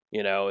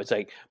 it's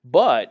like,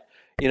 but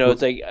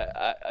it's like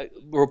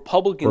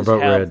Republicans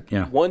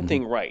have one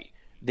thing right.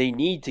 They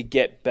need to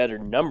get better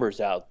numbers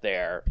out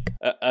there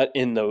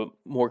in the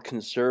more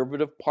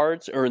conservative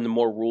parts or in the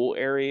more rural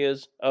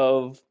areas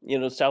of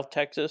South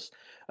Texas.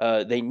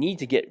 They need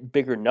to get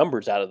bigger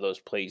numbers out of those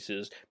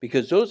places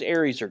because those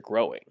areas are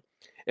growing.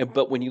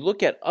 But when you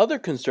look at other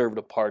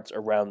conservative parts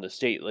around the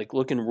state, like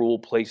look in rural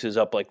places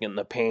up like in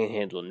the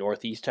Panhandle in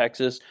Northeast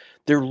Texas,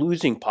 they're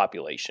losing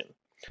population.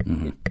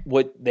 Mm-hmm.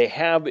 What they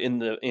have in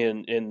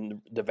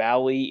the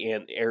Valley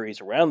and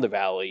areas around the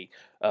Valley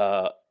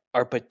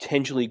are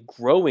potentially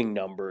growing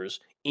numbers,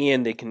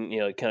 and they can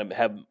kind of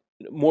have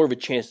more of a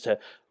chance to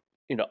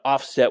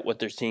offset what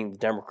they're seeing the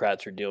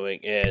Democrats are doing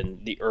in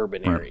the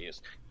urban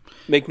areas.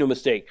 Make no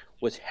mistake,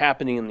 what's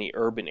happening in the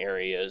urban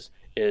areas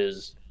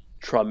is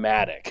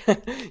traumatic.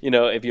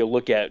 If you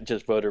look at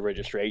just voter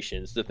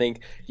registrations, to think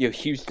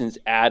Houston's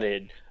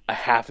added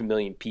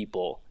 500,000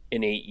 people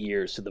in 8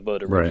 years to the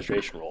voter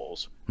registration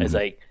rolls. Mm-hmm. It's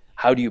like,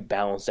 how do you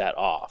balance that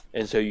off?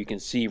 And so you can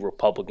see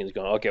Republicans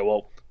going, okay,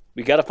 well,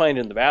 we got to find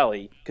it in the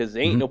Valley because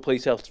there ain't no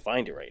place else to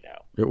find it right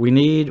now. We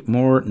need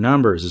more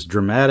numbers. It's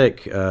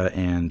dramatic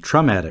and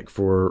traumatic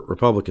for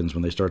Republicans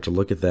when they start to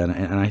look at that.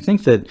 And I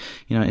think that,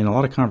 in a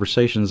lot of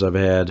conversations I've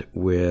had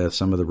with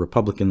some of the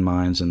Republican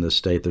minds in this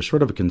state, there's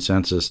sort of a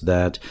consensus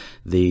that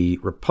the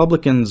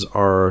Republicans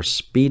are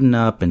speeding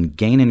up and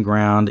gaining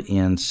ground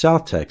in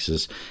South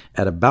Texas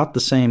at about the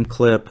same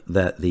clip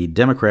that the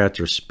Democrats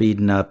are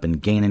speeding up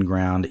and gaining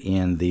ground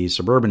in the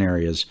suburban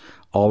areas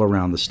all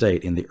around the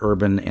state, in the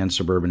urban and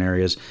suburban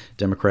areas.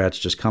 Democrats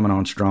just coming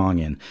on strong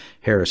in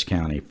Harris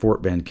County,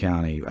 Fort Bend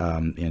County,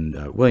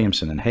 in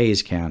Williamson and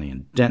Hayes County,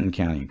 and Denton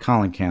County, and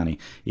Collin County,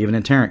 even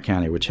in Tarrant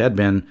County, which had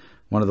been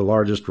one of the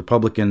largest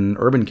Republican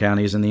urban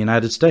counties in the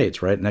United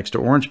States, right next to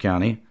Orange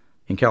County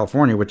in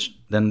California, which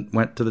then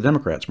went to the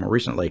Democrats more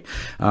recently.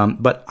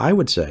 But I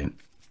would say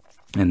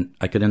and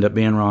I could end up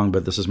being wrong,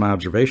 but this is my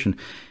observation,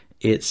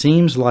 it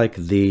seems like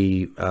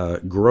the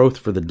growth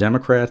for the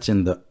Democrats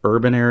in the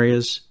urban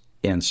areas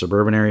and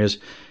suburban areas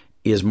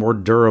is more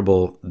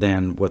durable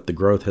than what the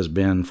growth has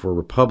been for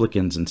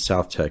Republicans in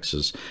South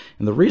Texas.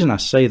 And the reason I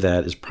say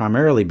that is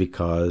primarily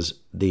because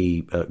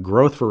the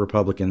growth for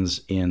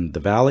Republicans in the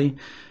Valley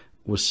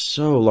was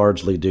so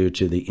largely due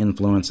to the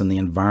influence and the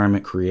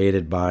environment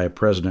created by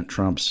President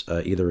Trump's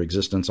either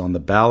existence on the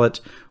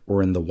ballot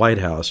or in the White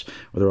House,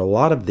 where there are a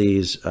lot of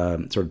these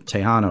sort of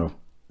Tejano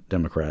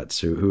Democrats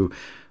who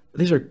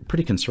these are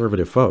pretty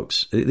conservative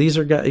folks. These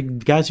are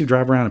guys who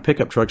drive around in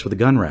pickup trucks with a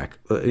gun rack.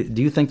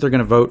 Do you think they're going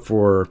to vote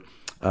for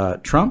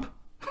Trump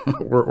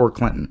or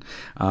Clinton?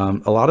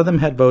 A lot of them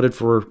had voted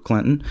for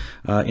Clinton.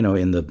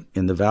 In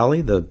the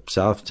Valley, the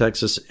South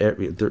Texas,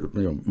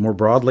 more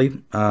broadly,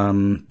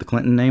 the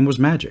Clinton name was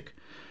magic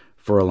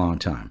for a long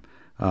time.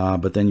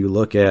 But then you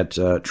look at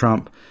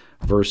Trump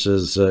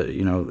versus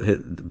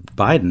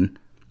Biden.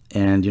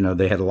 And,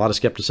 they had a lot of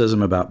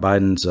skepticism about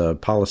Biden's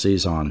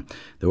policies on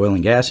the oil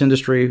and gas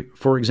industry,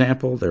 for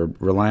example. They're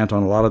reliant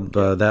on a lot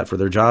of that for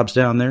their jobs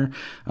down there.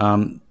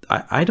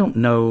 I don't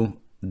know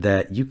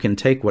that you can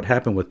take what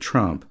happened with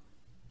Trump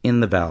in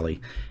the Valley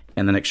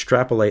and then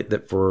extrapolate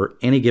that for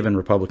any given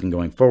Republican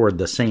going forward,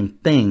 the same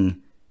thing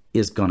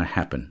is going to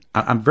happen.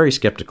 I'm very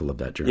skeptical of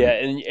that, Jeremy.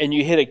 Yeah, and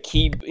you hit a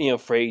key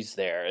phrase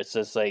there. It's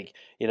just like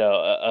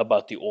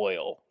about the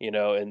oil, in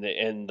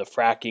the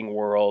fracking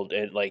world,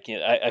 and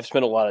I've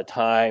spent a lot of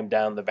time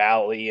down the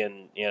Valley,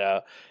 and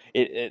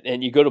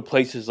and you go to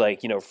places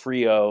like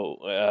Frio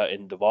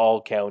and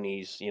Duval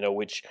counties,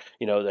 which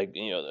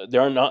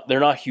they're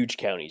not huge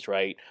counties,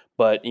 right?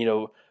 But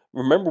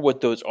remember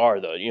what those are,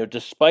 though.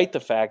 Despite the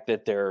fact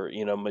that they're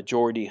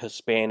majority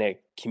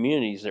Hispanic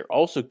communities, they're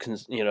also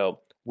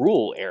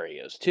rural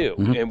areas too,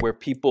 and where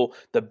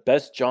the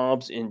best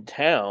jobs in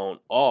town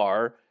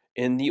are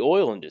in the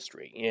oil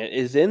industry,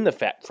 is in the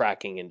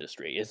fracking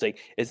industry.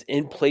 It's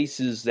in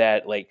places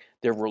that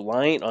they're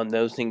reliant on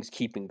those things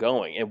keeping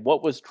going. And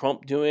what was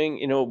Trump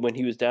doing, when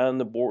he was down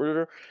the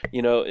border,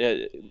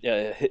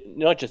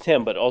 not just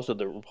him, but also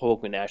the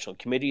Republican National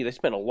Committee, they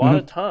spent a lot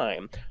of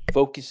time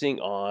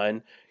focusing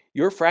on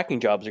your fracking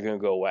jobs are going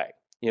to go away.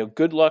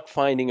 Good luck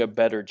finding a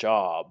better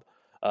job.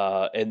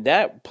 And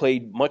that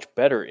played much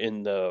better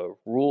in the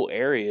rural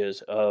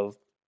areas of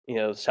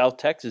South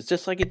Texas,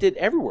 just like it did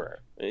everywhere.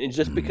 And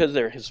just because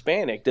they're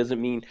Hispanic doesn't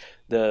mean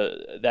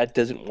that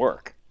doesn't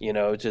work.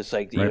 It's just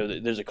right.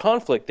 There's a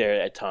conflict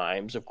there at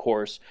times, of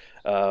course,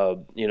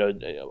 on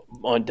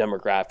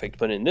demographics.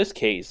 But in this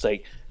case,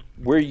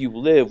 where you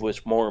live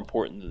was more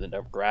important than the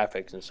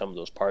demographics in some of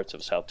those parts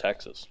of South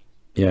Texas.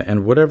 Yeah,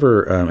 and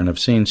whatever, and I've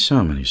seen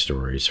so many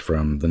stories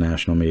from the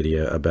national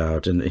media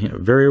about, and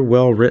very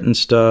well written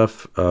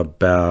stuff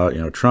about,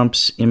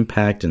 Trump's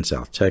impact in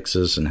South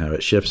Texas and how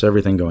it shifts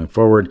everything going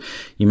forward.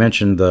 You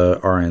mentioned the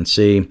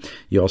RNC.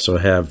 You also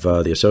have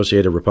the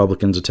Associated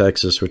Republicans of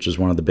Texas, which is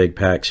one of the big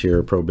PACs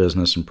here,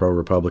 pro-business and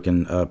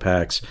pro-Republican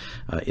PACs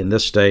in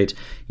this state.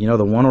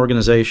 The one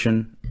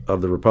organization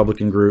of the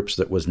Republican groups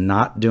that was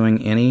not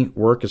doing any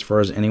work, as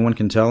far as anyone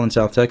can tell, in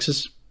South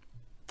Texas,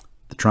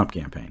 the Trump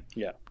campaign.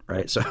 Yeah.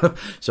 Right.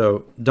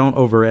 So don't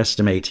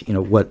overestimate,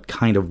 what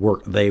kind of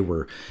work they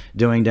were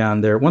doing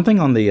down there. One thing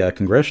on the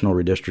congressional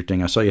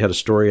redistricting, I saw you had a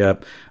story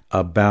up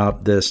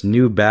about this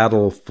new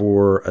battle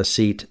for a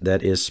seat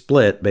that is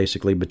split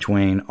basically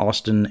between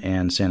Austin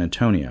and San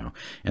Antonio,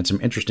 and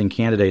some interesting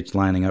candidates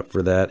lining up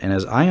for that. And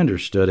as I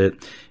understood it,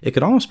 it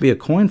could almost be a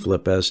coin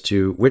flip as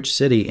to which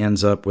city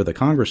ends up with a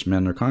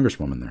congressman or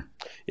congresswoman there.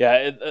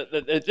 Yeah,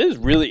 it is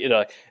really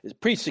it's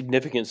pretty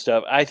significant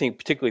stuff, I think,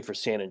 particularly for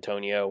San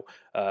Antonio.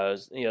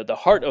 The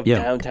heart of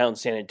downtown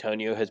San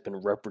Antonio has been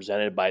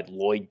represented by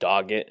Lloyd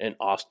Doggett, an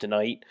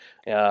Austinite,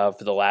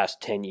 for the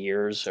last 10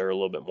 years, or a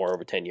little bit more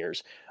over 10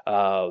 years.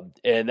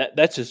 And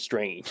that's just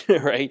strange,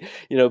 right?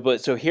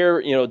 But so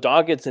here,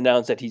 Doggett's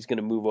announced that he's going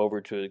to move over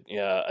to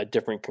a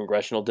different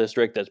congressional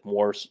district that's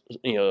more,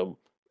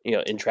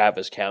 in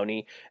Travis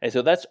County. And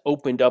so that's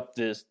opened up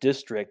this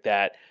district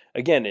that,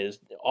 again, is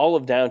all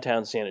of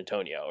downtown San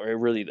Antonio, or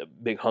really the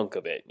big hunk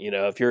of it.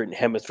 If you're in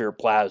Hemisphere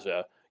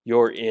Plaza,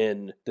 you're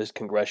in this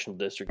congressional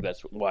district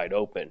that's wide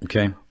open.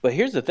 Okay. But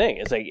here's the thing.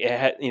 It's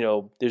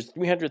there's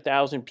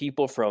 300,000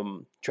 people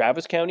from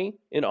Travis County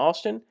in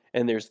Austin,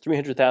 and there's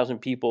 300,000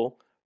 people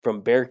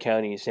from Bexar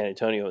County and San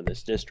Antonio in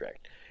this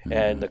district. Mm-hmm.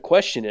 And the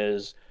question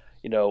is,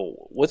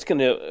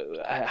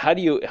 how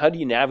do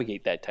you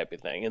navigate that type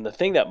of thing? And the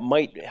thing that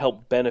might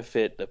help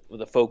benefit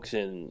the folks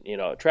in,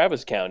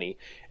 Travis County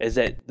is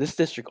that this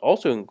district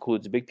also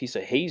includes a big piece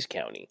of Hays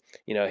County.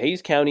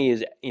 Hays County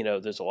is,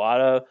 there's a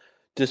lot of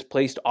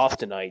displaced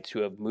Austinites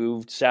who have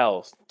moved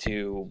south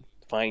to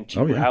find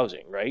cheaper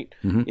housing, right?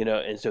 Mm-hmm.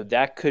 And so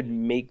that could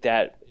make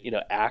that,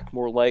 act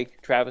more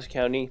like Travis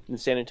County than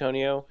San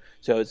Antonio.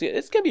 So it's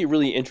going to be a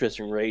really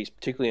interesting race,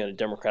 particularly on a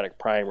Democratic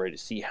primary, to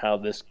see how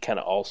this kind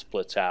of all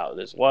splits out.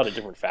 There's a lot of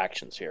different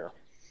factions here.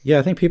 Yeah,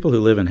 I think people who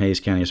live in Hays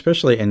County,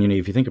 especially, and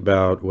if you think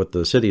about what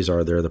the cities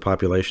are there, the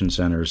population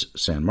centers,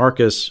 San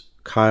Marcos,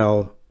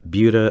 Kyle,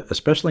 Buda,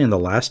 especially in the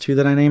last two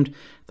that I named,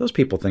 those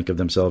people think of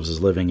themselves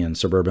as living in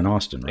suburban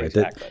Austin, right?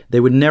 Exactly. They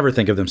would never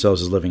think of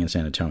themselves as living in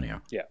San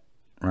Antonio. Yeah.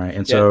 Right.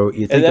 And so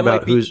you think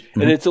about who's...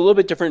 And it's a little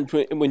bit different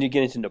when you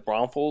get into New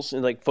Braunfels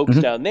and like folks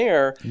down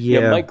there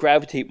might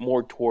gravitate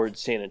more towards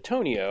San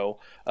Antonio,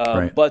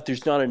 but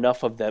there's not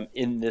enough of them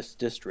in this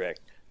district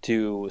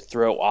to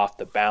throw off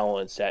the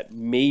balance that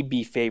may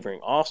be favoring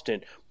Austin.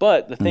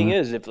 But the thing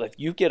is, if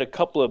you get a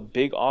couple of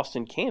big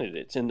Austin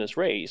candidates in this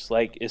race,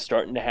 like is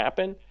starting to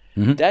happen,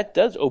 that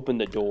does open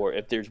the door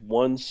if there's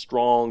one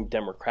strong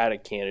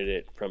Democratic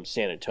candidate from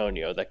San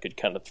Antonio that could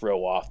kind of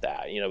throw off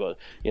that.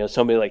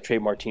 Somebody like Trey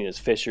Martinez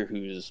Fisher,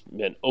 who's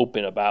been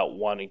open about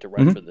wanting to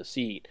run for the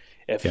seat.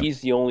 If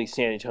he's the only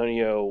San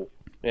Antonio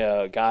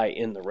guy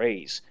in the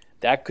race,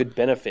 that could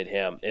benefit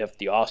him if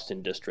the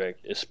Austin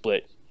district is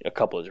split a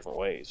couple of different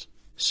ways.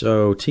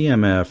 So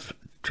TMF,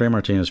 Trey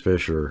Martinez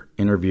Fisher,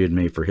 interviewed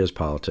me for his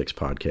politics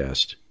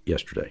podcast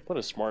yesterday. What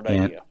a smart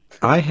idea.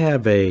 I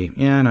have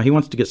he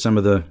wants to get some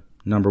of the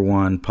number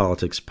one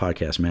politics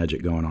podcast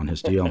magic going on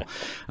his deal.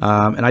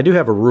 And I do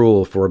have a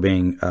rule for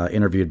being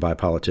interviewed by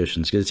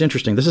politicians, because it's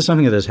interesting. This is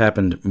something that has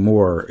happened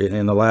more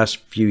in the last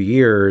few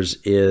years,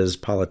 is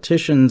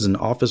politicians and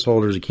office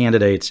holders and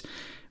candidates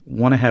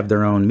want to have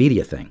their own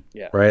media thing,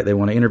 right? They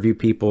want to interview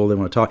people. They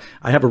want to talk.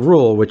 I have a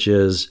rule, which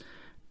is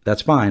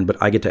that's fine, but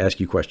I get to ask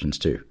you questions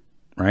too,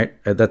 right?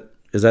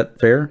 Is that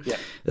fair? Yeah.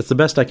 It's the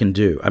best I can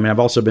do. I mean, I've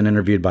also been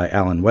interviewed by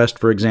Alan West,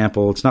 for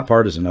example. It's not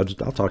partisan. I'll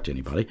talk to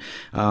anybody.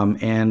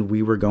 And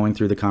we were going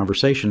through the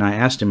conversation. I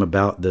asked him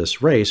about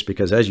this race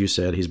because, as you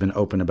said, he's been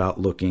open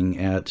about looking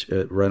at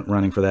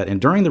running for that.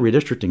 And during the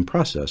redistricting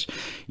process,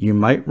 you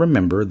might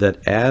remember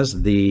that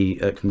as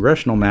the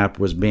congressional map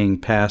was being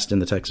passed in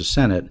the Texas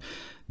Senate,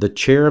 the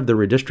chair of the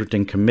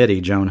redistricting committee,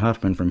 Joan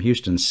Huffman from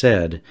Houston,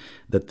 said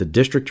that the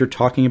district you're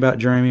talking about,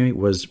 Jeremy,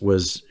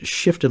 was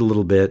shifted a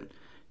little bit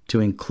to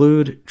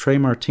include Trey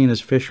Martinez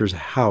Fisher's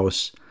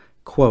house,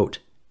 quote,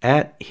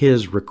 at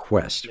his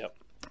request. Yep.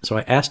 So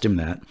I asked him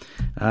that.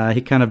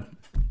 He kind of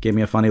gave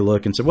me a funny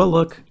look and said, well,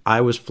 look,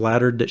 I was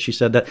flattered that she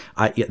said that.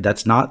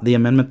 That's not the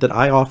amendment that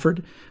I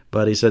offered.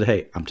 But he said,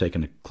 hey, I'm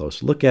taking a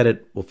close look at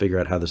it. We'll figure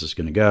out how this is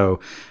going to go.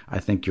 I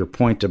think your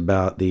point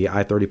about the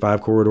I-35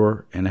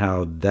 corridor and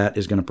how that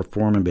is going to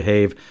perform and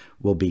behave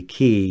will be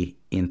key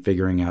in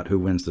figuring out who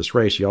wins this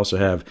race. You also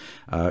have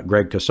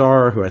Greg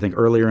Casar, who I think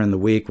earlier in the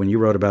week when you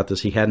wrote about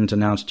this, he hadn't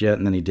announced yet,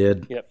 and then he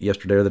did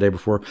yesterday or the day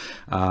before.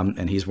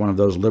 And he's one of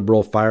those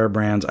liberal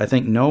firebrands. I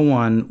think no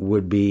one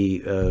would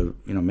be,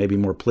 maybe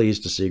more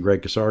pleased to see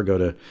Greg Casar go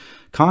to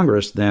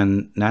Congress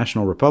than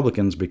national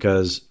Republicans,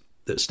 because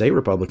the state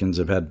Republicans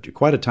have had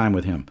quite a time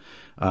with him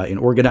in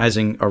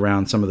organizing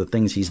around some of the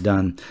things he's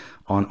done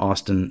on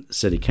Austin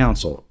City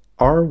Council.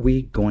 Are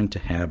we going to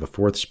have a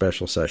fourth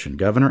special session?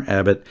 Governor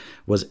Abbott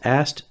was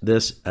asked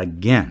this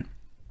again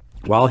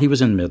while he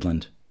was in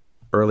Midland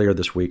earlier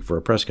this week for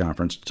a press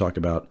conference to talk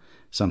about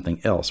something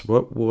else.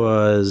 What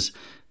was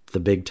the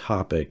big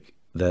topic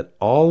that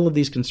all of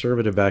these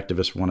conservative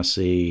activists want to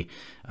see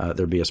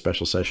there be a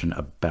special session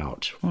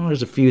about? Well,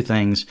 there's a few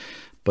things,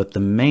 but the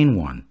main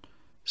one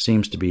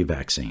seems to be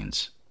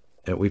vaccines.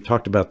 We've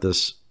talked about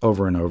this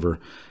over and over.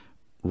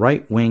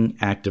 Right-wing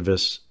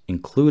activists,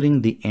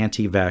 including the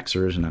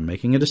anti-vaxxers, and I'm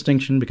making a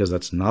distinction because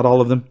that's not all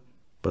of them,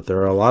 but there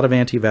are a lot of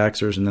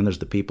anti-vaxxers, and then there's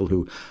the people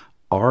who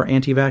are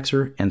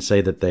anti-vaxxer and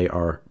say that they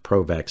are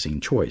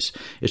pro-vaccine choice.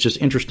 It's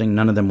just interesting.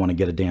 None of them want to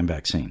get a damn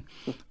vaccine,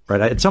 right?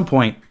 At some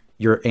point,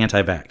 you're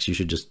anti-vax. You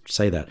should just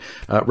say that.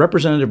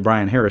 Representative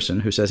Brian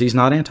Harrison, who says he's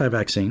not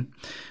anti-vaccine.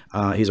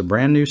 He's a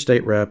brand new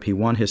state rep. He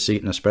won his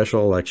seat in a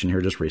special election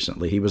here just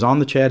recently. He was on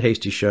the Chad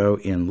Hasty show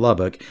in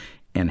Lubbock,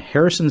 and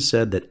Harrison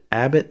said that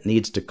Abbott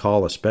needs to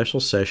call a special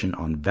session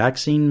on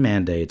vaccine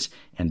mandates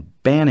and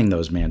banning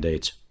those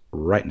mandates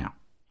right now.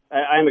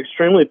 I'm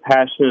extremely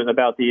passionate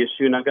about the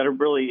issue, and I've got a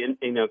really,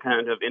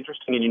 kind of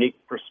interesting and unique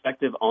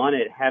perspective on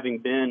it, having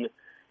been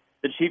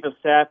the chief of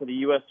staff of the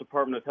U.S.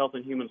 Department of Health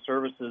and Human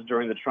Services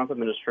during the Trump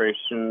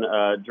administration,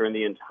 during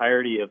the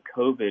entirety of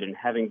COVID, and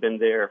having been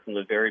there from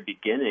the very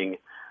beginning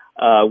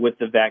with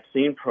the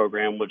vaccine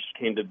program, which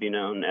came to be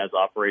known as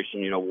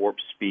Operation, Warp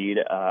Speed.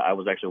 I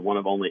was actually one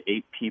of only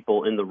 8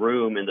 people in the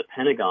room in the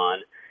Pentagon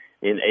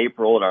in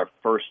April at our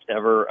first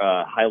ever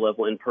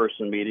high-level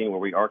in-person meeting where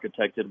we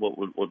architected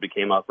what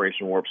became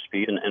Operation Warp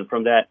Speed. And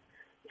from that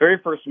very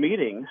first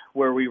meeting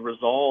where we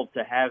resolved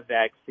to have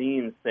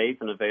vaccines safe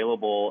and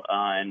available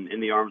and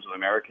in the arms of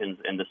Americans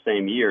in the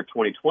same year,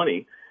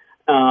 2020,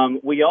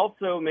 we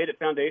also made it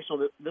foundational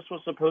that this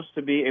was supposed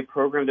to be a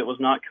program that was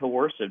not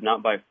coercive,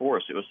 not by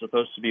force. It was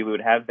supposed to be we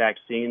would have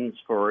vaccines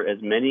for as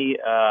many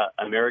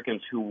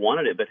Americans who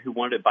wanted it, but who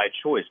wanted it by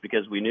choice,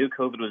 because we knew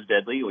COVID was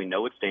deadly. We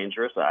know it's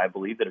dangerous. I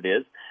believe that it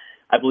is.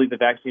 I believe the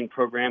vaccine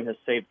program has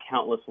saved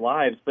countless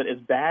lives, but as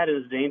bad,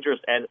 as dangerous,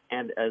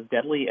 and as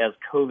deadly as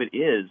COVID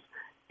is,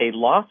 a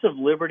loss of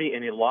liberty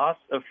and a loss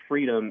of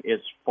freedom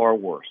is far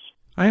worse.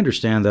 I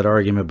understand that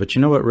argument, but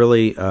you know what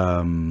really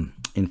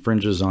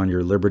infringes on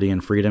your liberty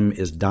and freedom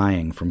is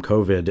dying from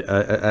COVID.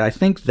 I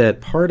think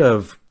that part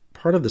of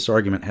this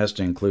argument has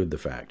to include the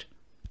fact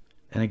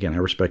and again, I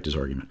respect his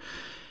argument,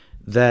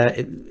 that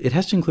it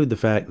has to include the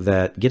fact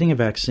that getting a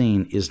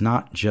vaccine is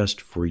not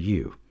just for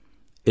you.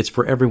 It's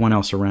for everyone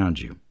else around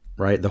you,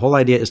 right? The whole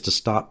idea is to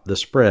stop the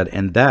spread,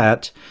 and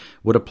that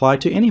would apply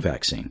to any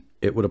vaccine.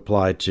 It would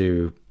apply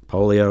to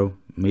polio,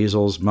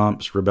 measles,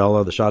 mumps,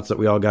 rubella, the shots that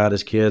we all got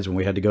as kids when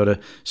we had to go to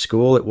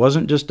school. It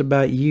wasn't just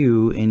about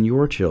you and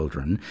your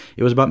children.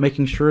 It was about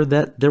making sure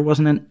that there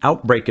wasn't an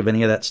outbreak of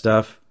any of that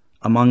stuff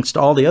amongst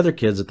all the other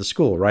kids at the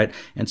school, right?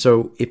 And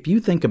so if you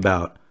think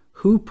about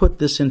who put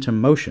this into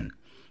motion,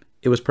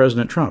 it was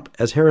President Trump.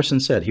 As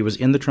Harrison said, he was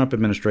in the Trump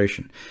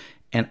administration.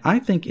 And I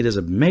think it is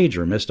a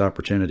major missed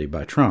opportunity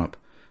by Trump,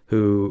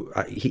 who,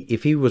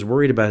 if he was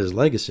worried about his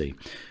legacy,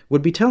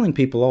 would be telling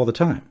people all the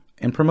time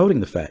and promoting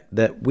the fact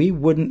that we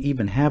wouldn't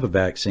even have a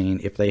vaccine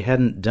if they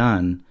hadn't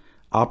done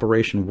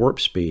Operation Warp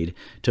Speed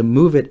to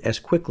move it as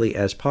quickly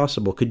as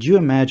possible. Could you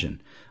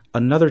imagine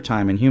another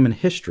time in human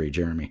history,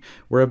 Jeremy,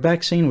 where a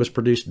vaccine was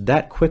produced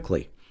that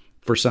quickly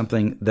for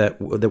something that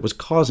was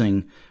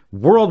causing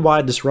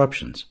worldwide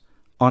disruptions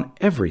on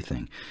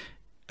everything?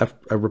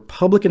 A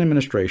Republican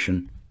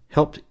administration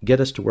helped get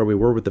us to where we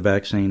were with the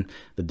vaccine.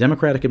 The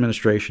Democratic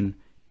administration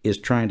is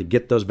trying to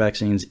get those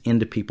vaccines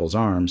into people's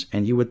arms,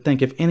 and you would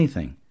think if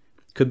anything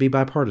could be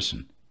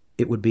bipartisan,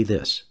 it would be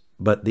this.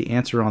 But the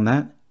answer on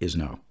that is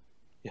no.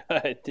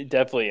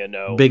 Definitely a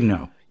no. Big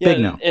no. Yeah,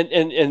 Big no.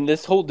 And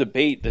this whole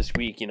debate this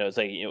week, it's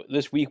like,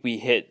 this week we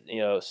hit,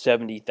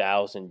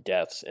 70,000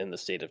 deaths in the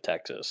state of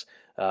Texas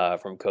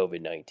from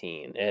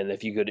COVID-19. And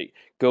if you could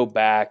go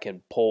back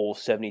and poll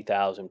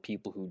 70,000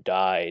 people who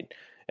died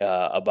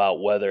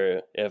about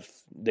whether if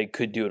they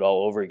could do it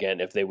all over again,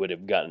 if they would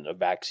have gotten a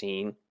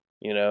vaccine,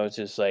 it's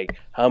just like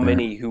how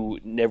many who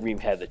never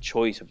even had the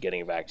choice of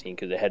getting a vaccine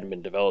because it hadn't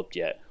been developed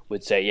yet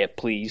would say, yeah,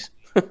 please.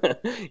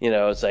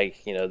 It's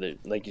like,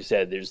 like you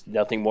said, there's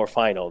nothing more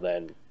final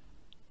than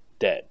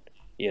dead.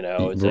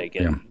 It's like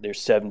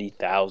there's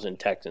 70,000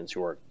 Texans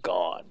who are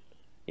gone.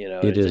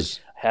 It is.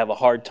 Have a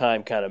hard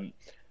time kind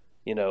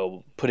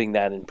of, putting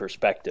that in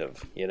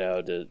perspective,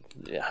 to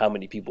how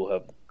many people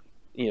have,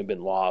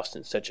 been lost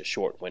in such a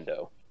short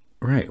window.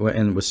 Right. Well,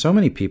 and with so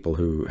many people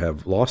who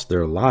have lost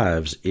their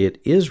lives,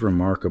 it is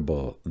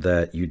remarkable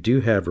that you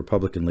do have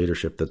Republican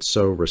leadership that's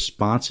so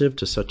responsive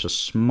to such a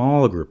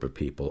small group of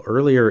people.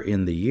 Earlier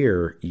in the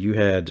year, you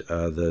had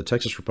the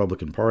Texas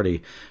Republican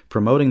Party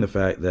promoting the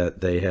fact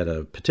that they had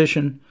a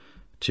petition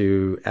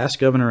to ask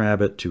Governor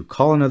Abbott to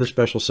call another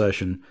special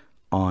session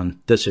on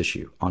this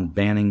issue, on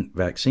banning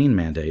vaccine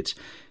mandates.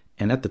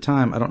 And at the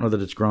time, I don't know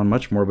that it's grown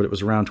much more, but it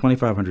was around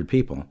 2,500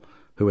 people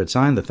who had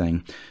signed the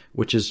thing,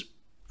 which is,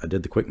 I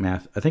did the quick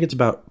math, I think it's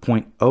about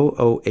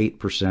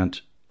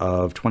 0.008%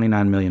 of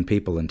 29 million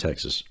people in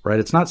Texas, right?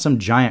 It's not some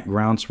giant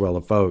groundswell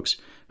of folks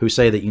who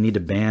say that you need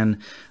to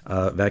ban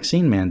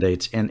vaccine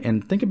mandates.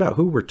 And think about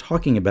who we're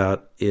talking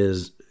about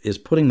is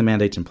putting the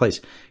mandates in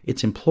place.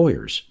 It's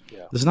employers.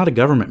 Yeah. This is not a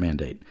government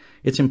mandate.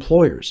 It's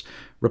employers.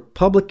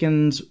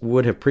 Republicans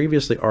would have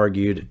previously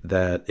argued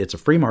that it's a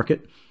free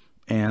market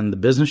and the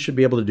business should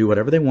be able to do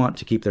whatever they want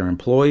to keep their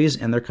employees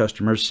and their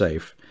customers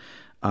safe.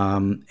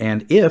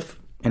 And if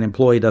an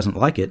employee doesn't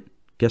like it,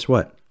 guess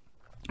what?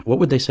 What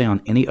would they say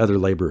on any other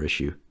labor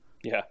issue?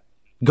 Yeah.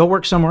 Go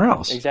work somewhere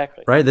else.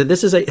 Exactly. Right?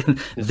 This is a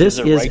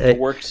right to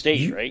work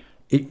state, right?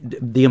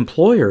 The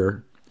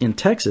employer in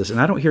Texas,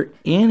 and I don't hear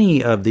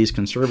any of these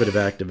conservative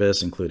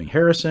activists, including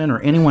Harrison or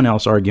anyone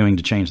else, arguing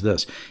to change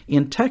this.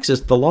 In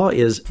Texas, the law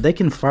is they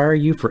can fire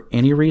you for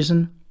any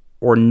reason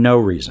or no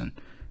reason,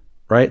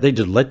 right? They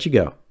just let you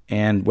go.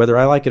 And whether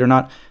I like it or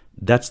not,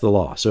 that's the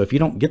law. So if you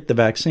don't get the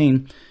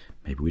vaccine,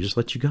 maybe we just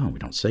let you go. We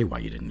don't say why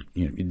you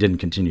didn't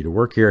continue to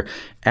work here.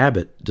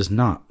 Abbott does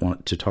not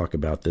want to talk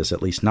about this,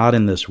 at least not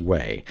in this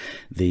way.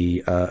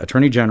 The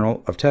Attorney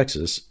General of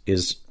Texas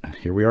is,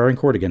 here we are in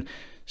court again,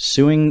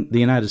 suing the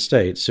United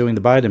States, suing the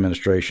Biden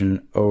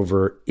administration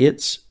over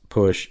its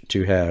push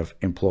to have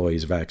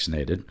employees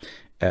vaccinated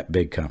at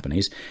big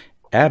companies.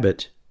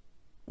 Abbott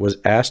was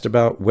asked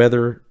about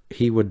whether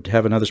he would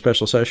have another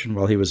special session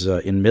while he was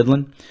in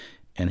Midland,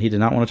 and he did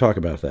not want to talk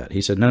about that.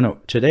 He said, no,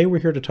 today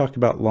we're here to talk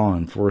about law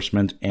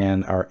enforcement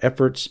and our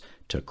efforts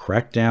to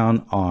crack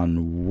down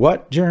on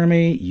what,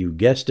 Jeremy? You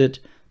guessed it,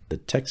 the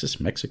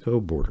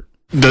Texas-Mexico border.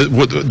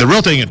 The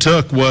real thing it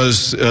took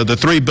was the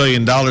 $3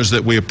 billion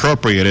that we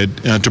appropriated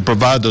to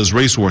provide those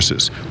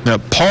resources. Now,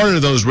 part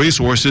of those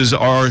resources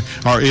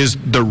is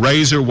the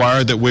razor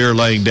wire that we're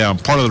laying down.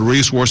 Part of the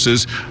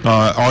resources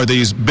are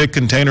these big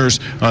containers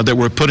that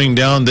we're putting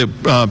down that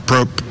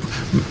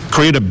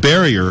create a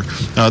barrier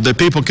that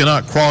people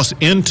cannot cross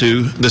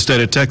into the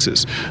state of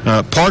Texas.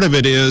 Part of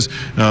it is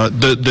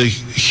the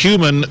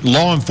human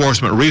law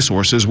enforcement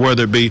resources,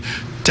 whether it be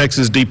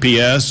Texas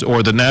DPS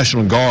or the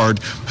National Guard,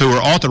 who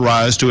are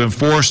authorized to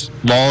enforce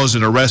laws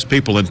and arrest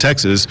people in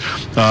Texas.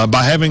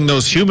 By having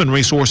those human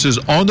resources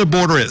on the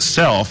border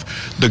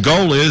itself, the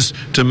goal is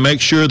to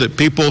make sure that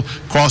people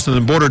crossing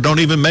the border don't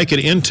even make it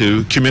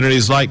into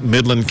communities like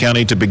Midland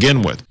County to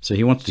begin with. So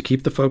he wants to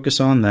keep the focus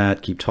on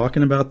that, keep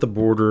talking about the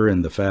border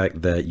and the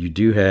fact that you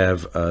do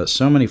have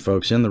so many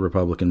folks in the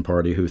Republican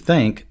Party who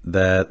think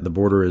that the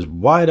border is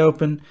wide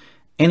open.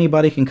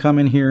 Anybody can come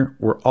in here.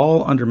 We're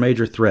all under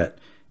major threat.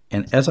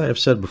 And as I have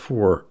said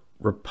before,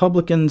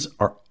 Republicans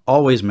are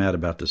always mad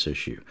about this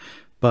issue.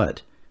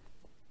 But,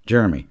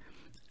 Jeremy,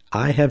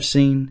 I have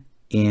seen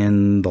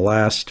in the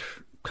last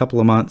couple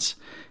of months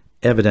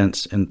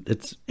evidence, and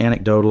it's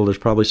anecdotal, there's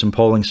probably some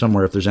polling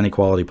somewhere if there's any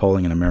quality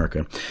polling in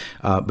America,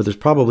 but there's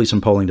probably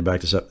some polling to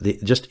back this up.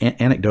 Just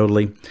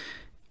anecdotally,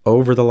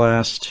 over the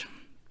last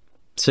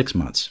 6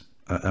 months,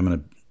 I'm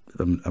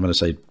going to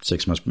say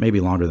 6 months, maybe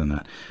longer than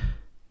that,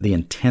 the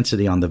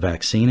intensity on the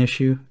vaccine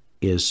issue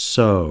is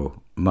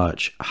so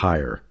much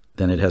higher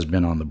than it has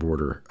been on the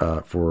border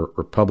for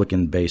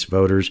Republican-based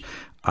voters.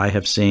 I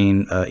have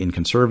seen in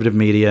conservative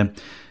media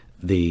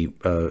the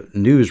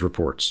news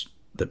reports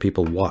that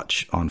people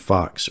watch on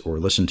Fox or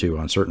listen to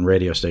on certain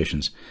radio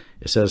stations.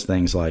 It says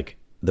things like,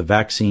 the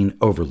vaccine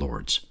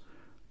overlords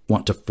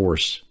want to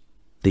force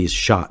these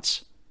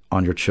shots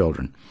on your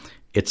children.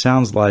 It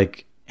sounds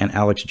like an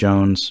Alex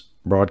Jones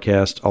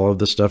broadcast, all of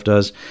this stuff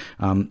does.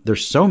 They're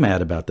so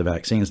mad about the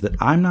vaccines that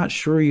I'm not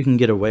sure you can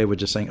get away with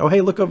just saying, oh,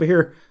 hey, look over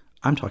here.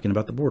 I'm talking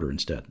about the border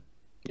instead.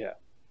 Yeah.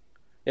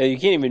 Yeah, you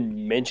can't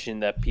even mention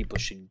that people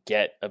should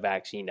get a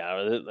vaccine now.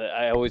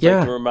 I always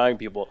like to remind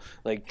people,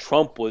 like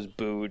Trump was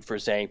booed for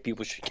saying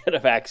people should get a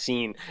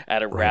vaccine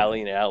at a rally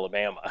in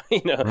Alabama.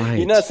 He's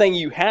not saying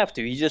you have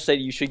to. He just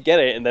said you should get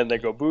it, and then they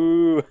go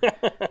boo.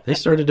 They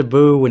started to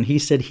boo when he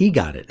said he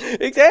got it.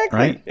 Exactly.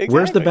 Right? Exactly.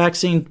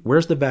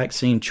 Where's the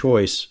vaccine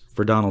choice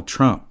for Donald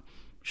Trump?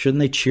 Shouldn't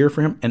they cheer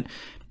for him? And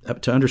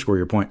to underscore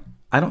your point,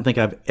 I don't think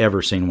I've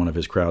ever seen one of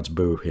his crowds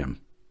boo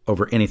him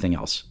over anything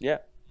else. Yeah.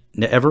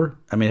 Ever?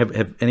 I mean,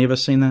 have any of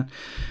us seen that?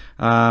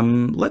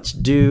 Let's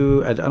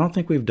do, I don't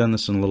think we've done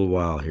this in a little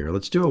while here.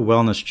 Let's do a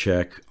wellness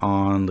check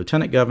on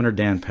Lieutenant Governor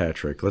Dan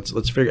Patrick. Let's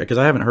figure, because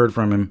I haven't heard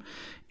from him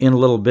in a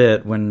little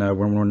bit. When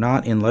we're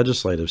not in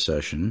legislative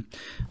session,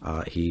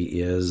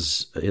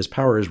 his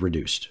power is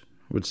reduced.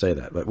 I would say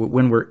that. But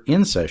when we're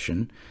in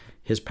session,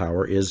 his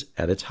power is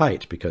at its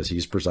height because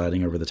he's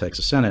presiding over the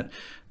Texas Senate.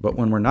 But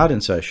when we're not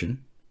in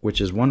session, which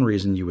is one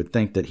reason you would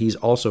think that he's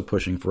also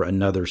pushing for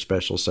another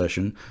special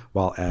session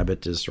while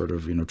Abbott is sort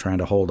of, trying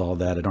to hold all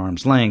that at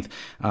arm's length.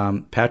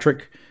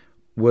 Patrick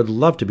would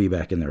love to be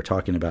back in there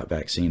talking about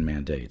vaccine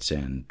mandates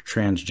and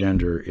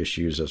transgender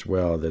issues as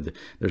well.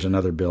 There's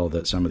another bill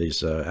that some of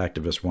these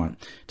activists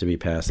want to be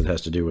passed that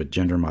has to do with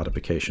gender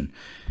modification.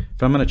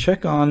 If I'm going to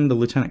check on the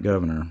lieutenant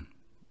governor,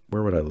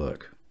 where would I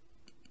look?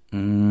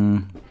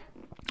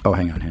 Oh,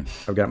 hang on.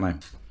 I've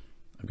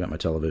got my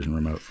television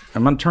remote.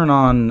 I'm going to turn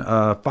on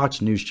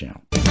Fox News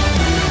Channel.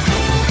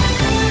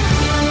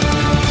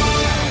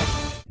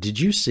 Did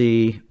you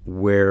see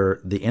where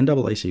the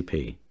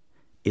NAACP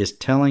is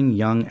telling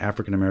young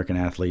African-American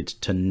athletes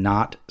to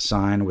not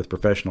sign with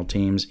professional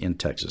teams in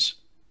Texas?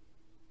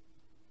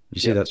 You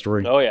see that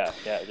story? Oh, yeah.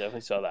 Yeah, I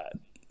definitely saw that.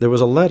 There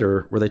was a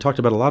letter where they talked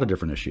about a lot of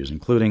different issues,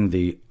 including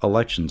the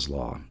elections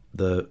law,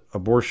 the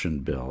abortion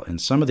bill, and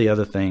some of the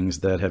other things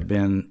that have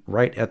been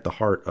right at the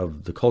heart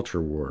of the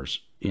culture wars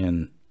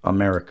in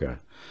America.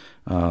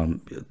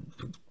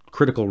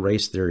 Critical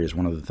race theory is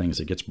one of the things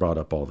that gets brought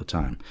up all the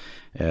time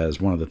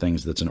as one of the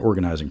things that's an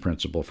organizing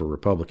principle for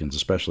Republicans,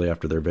 especially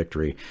after their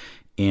victory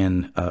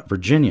in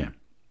Virginia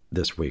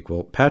this week.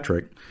 Well,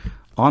 Patrick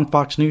on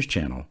Fox News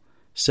Channel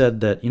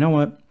said that, you know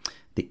what,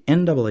 the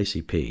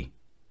NAACP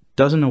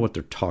doesn't know what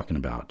they're talking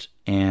about.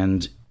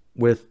 And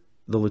with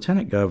the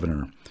lieutenant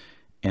governor,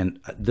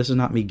 and this is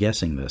not me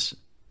guessing this,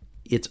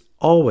 it's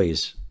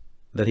always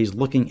that he's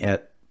looking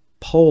at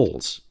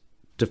polls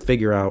to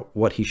figure out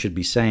what he should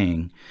be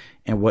saying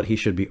and what he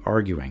should be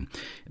arguing.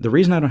 The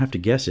reason I don't have to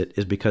guess it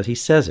is because he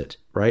says it,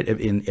 right?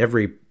 In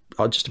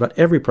just about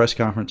every press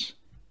conference,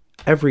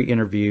 every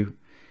interview,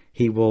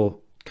 he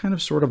will kind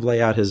of sort of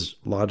lay out his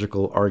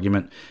logical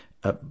argument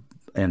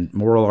and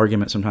moral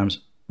argument sometimes.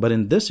 But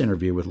in this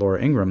interview with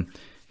Laura Ingraham,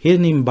 he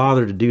didn't even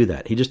bother to do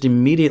that. He just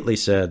immediately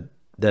said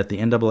that the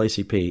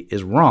NAACP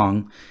is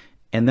wrong.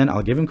 And then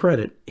I'll give him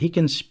credit. He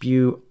can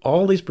spew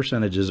all these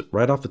percentages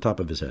right off the top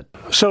of his head.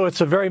 So it's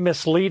a very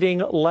misleading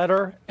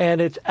letter, and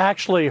it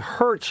actually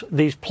hurts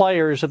these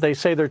players that they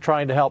say they're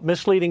trying to help.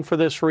 Misleading for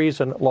this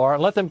reason, Laura.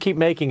 Let them keep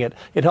making it.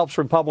 It helps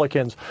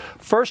Republicans.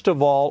 First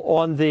of all,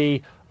 on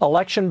the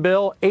election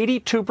bill,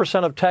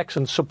 82% of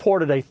Texans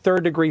supported a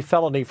third-degree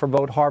felony for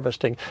vote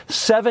harvesting.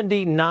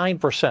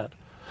 79%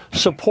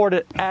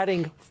 supported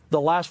adding the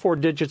last 4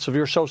 digits of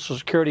your Social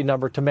Security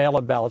number to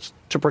mail-in ballots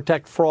to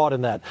protect fraud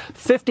in that.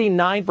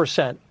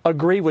 59%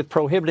 agree with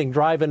prohibiting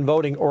drive-in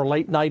voting or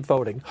late-night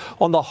voting.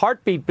 On the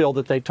heartbeat bill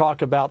that they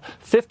talk about,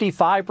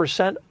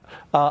 55%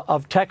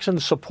 of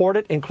Texans support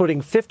it,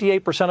 including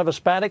 58% of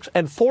Hispanics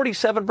and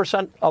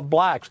 47% of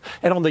blacks.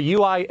 And on the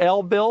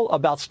UIL bill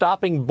about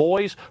stopping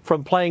boys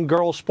from playing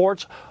girls'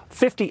 sports,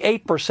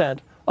 58%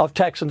 of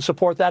Texans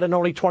support that and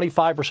only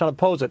 25%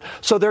 oppose it.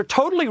 So they're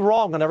totally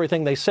wrong on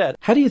everything they said.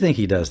 How do you think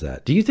he does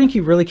that? Do you think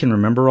he really can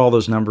remember all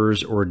those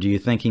numbers, or do you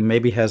think he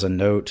maybe has a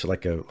note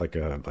like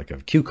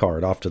a cue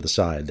card off to the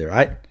side there?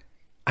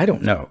 I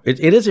don't know. It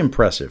is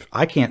impressive.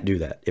 I can't do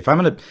that. If I'm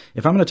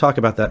gonna talk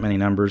about that many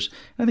numbers,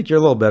 I think you're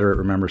a little better at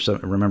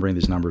remembering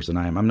these numbers than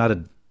I am. I'm not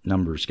a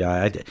numbers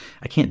guy.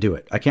 I can't do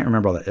it. I can't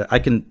remember all that. I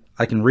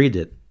can read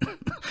it,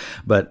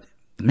 but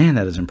man,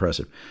 that is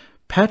impressive.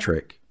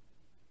 Patrick,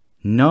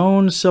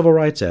 known civil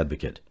rights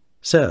advocate,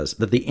 says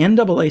that the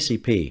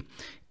NAACP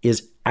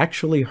is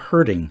actually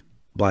hurting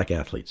black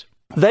athletes.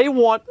 They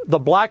want the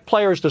black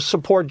players to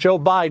support Joe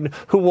Biden,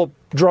 who will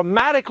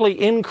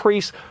dramatically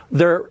increase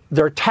their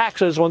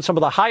taxes on some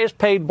of the highest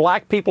paid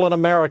black people in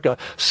America.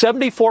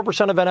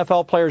 74% of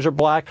NFL players are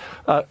black,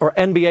 or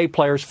NBA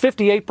players.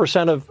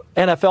 58% of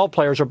NFL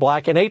players are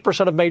black, and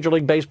 8% of Major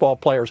League Baseball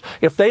players.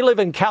 If they live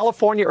in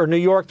California or New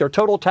York, their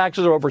total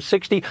taxes are over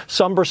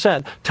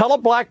 60-some%. Tell a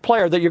black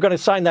player that you're going to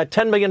sign that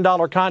 $10 million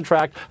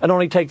contract and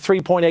only take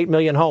 $3.8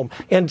 million home.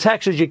 In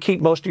Texas, you keep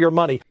most of your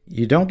money.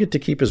 You don't get to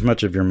keep as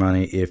much of your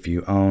money if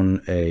you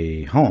own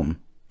a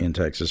home in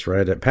Texas,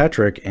 right?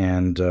 Patrick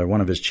and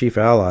one of his chief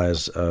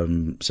allies,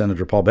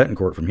 Senator Paul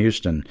Bettencourt from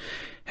Houston,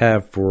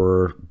 have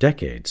for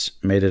decades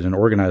made it an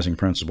organizing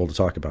principle to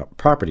talk about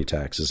property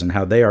taxes and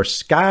how they are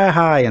sky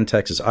high in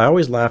Texas. I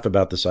always laugh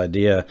about this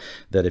idea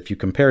that if you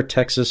compare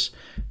Texas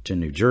to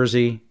New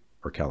Jersey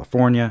or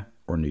California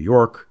or New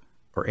York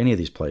or any of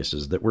these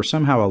places, that we're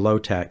somehow a low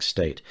tax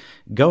state.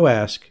 Go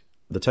ask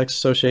the Texas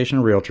Association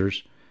of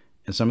Realtors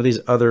and some of these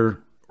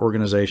other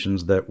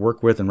organizations that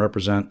work with and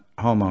represent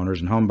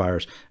homeowners and home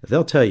buyers.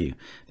 They'll tell you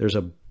there's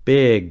a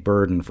big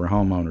burden for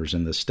homeowners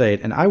in this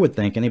state. And I would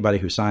think anybody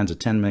who signs a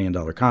 $10 million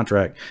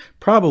contract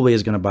probably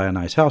is going to buy a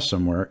nice house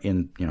somewhere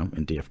in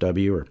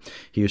DFW or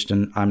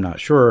Houston. I'm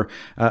not sure.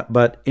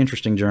 But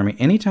interesting, Jeremy,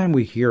 anytime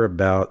we hear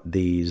about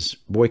these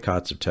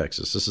boycotts of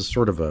Texas, this is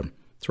sort of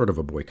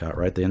a boycott,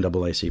 right? The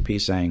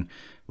NAACP saying,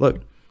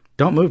 look,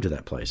 don't move to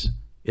that place.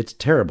 It's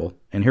terrible.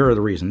 And here are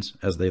the reasons,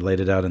 as they laid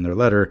it out in their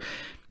letter.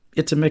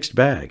 It's a mixed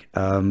bag.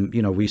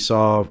 We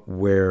saw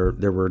where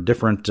there were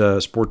different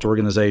sports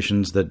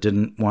organizations that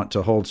didn't want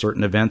to hold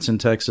certain events in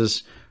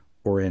Texas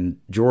or in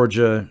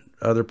Georgia,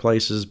 other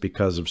places,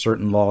 because of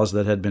certain laws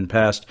that had been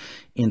passed.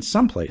 In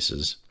some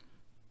places,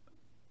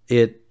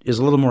 it is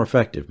a little more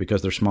effective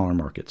because they're smaller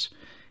markets.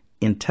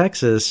 In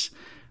Texas,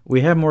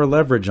 we have more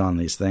leverage on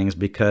these things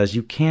because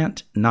you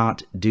can't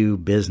not do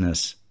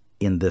business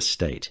in this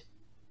state.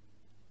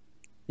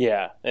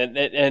 Yeah, and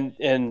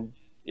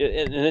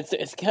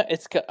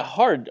it's a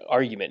hard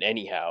argument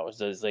anyhow.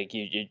 It's like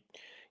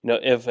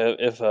if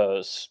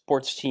a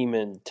sports team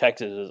in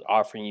Texas is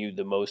offering you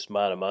the most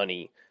amount of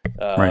money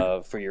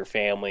right, for your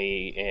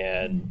family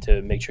and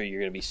to make sure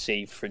you're going to be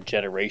safe for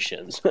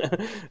generations,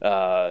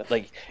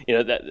 that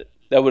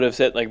would have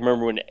said, like,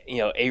 remember when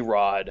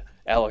A-Rod,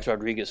 Alex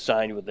Rodriguez,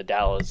 signed with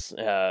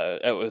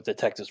the with the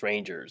Texas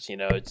Rangers.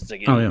 It's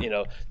like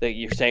that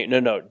you're saying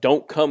no,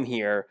 don't come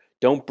here.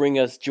 Don't bring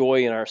us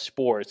joy in our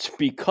sports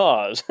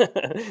because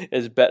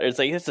it's better. It's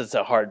like, this is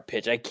a hard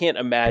pitch. I can't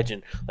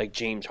imagine like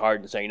James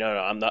Harden saying, no,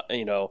 I'm not,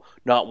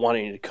 not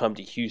wanting to come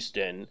to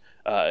Houston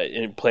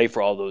and play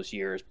for all those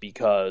years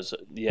because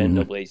the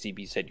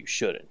NAACP said you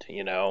shouldn't,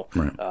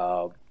 Right.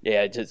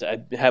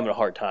 I'm having a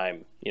hard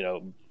time,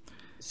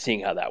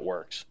 seeing how that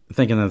works.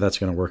 Thinking that that's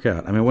going to work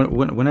out. I mean,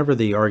 whenever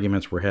the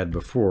arguments were had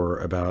before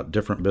about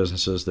different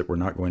businesses that were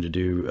not going to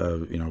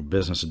do,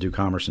 business and do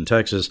commerce in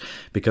Texas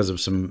because of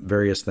some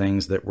various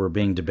things that were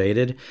being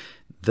debated,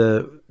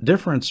 the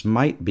difference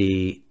might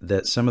be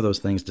that some of those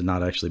things did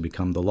not actually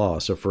become the law.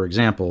 So, for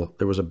example,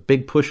 there was a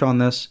big push on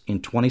this in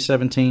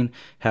 2017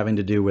 having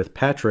to do with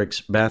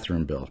Patrick's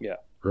bathroom bill. Yeah.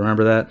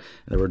 Remember that?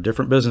 There were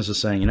different businesses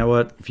saying, you know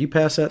what, if you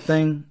pass that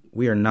thing,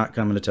 we are not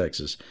coming to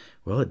Texas.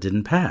 Well, it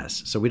didn't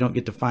pass, so we don't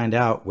get to find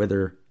out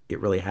whether it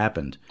really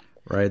happened,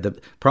 right? The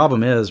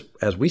problem is,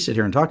 as we sit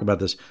here and talk about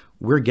this,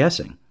 we're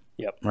guessing,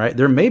 Yep. right?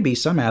 There may be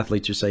some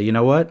athletes who say, you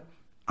know what,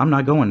 I'm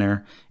not going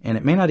there, and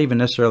it may not even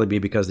necessarily be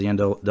because the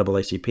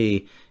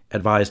NAACP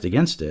advised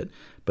against it,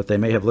 but they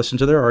may have listened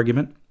to their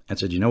argument and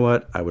said, you know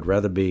what, I would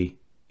rather be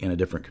in a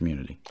different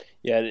community.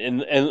 Yeah,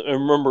 and I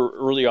remember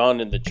early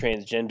on in the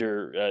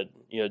transgender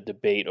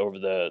debate over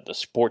the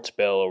sports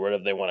bill or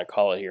whatever they want to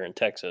call it here in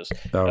Texas,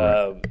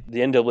 right. The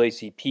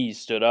NAACP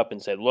stood up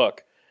and said,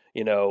 "Look,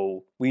 we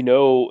know,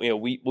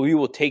 we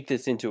will take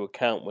this into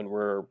account when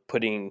we're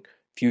putting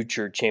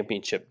future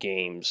championship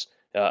games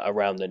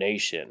around the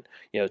nation.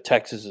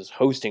 Texas is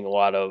hosting a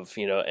lot of,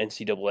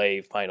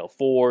 NCAA Final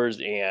Fours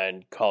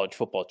and college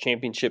football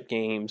championship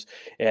games.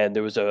 And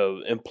there was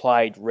a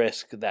implied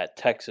risk that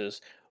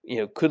Texas,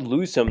 could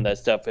lose some of that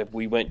stuff if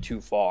we went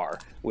too far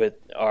with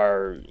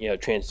our,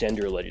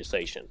 transgender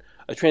legislation.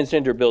 A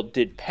transgender bill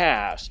did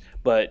pass,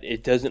 but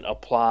it doesn't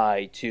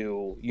apply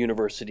to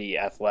university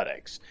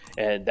athletics.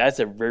 And that's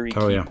a very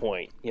key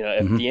point.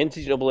 If the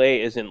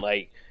NCAA isn't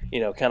like,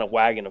 kind of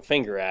wagging a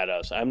finger at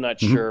us, I'm not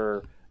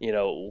sure,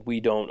 we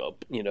don't,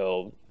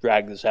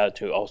 drag this out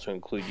to also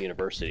include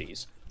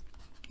universities.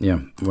 Yeah.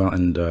 Well,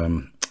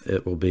 and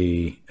it will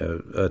be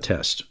a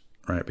test,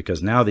 right?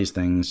 Because now these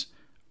things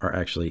are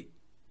actually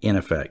in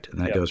effect. And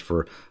that goes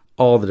for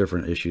all the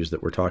different issues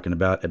that we're talking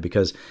about. And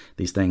because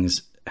these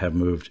things have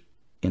moved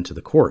into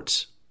the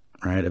courts,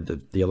 right, of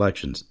the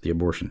elections, the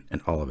abortion,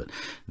 and all of it.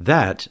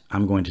 That,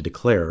 I'm going to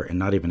declare and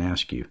not even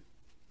ask you,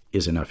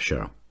 is enough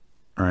show.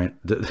 All right?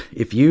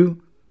 If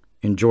you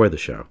enjoy the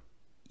show,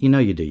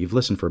 you do. You've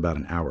listened for about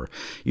an hour.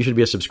 You should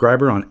be a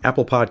subscriber on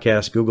Apple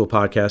Podcasts, Google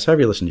Podcasts,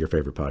 however you listen to your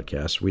favorite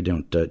podcasts. We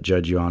don't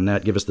judge you on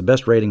that. Give us the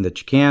best rating that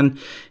you can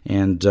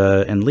and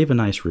leave a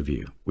nice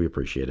review. We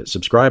appreciate it.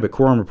 Subscribe at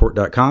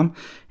quorumreport.com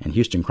and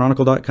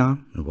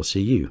HoustonChronicle.com, and we'll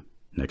see you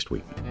next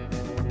week.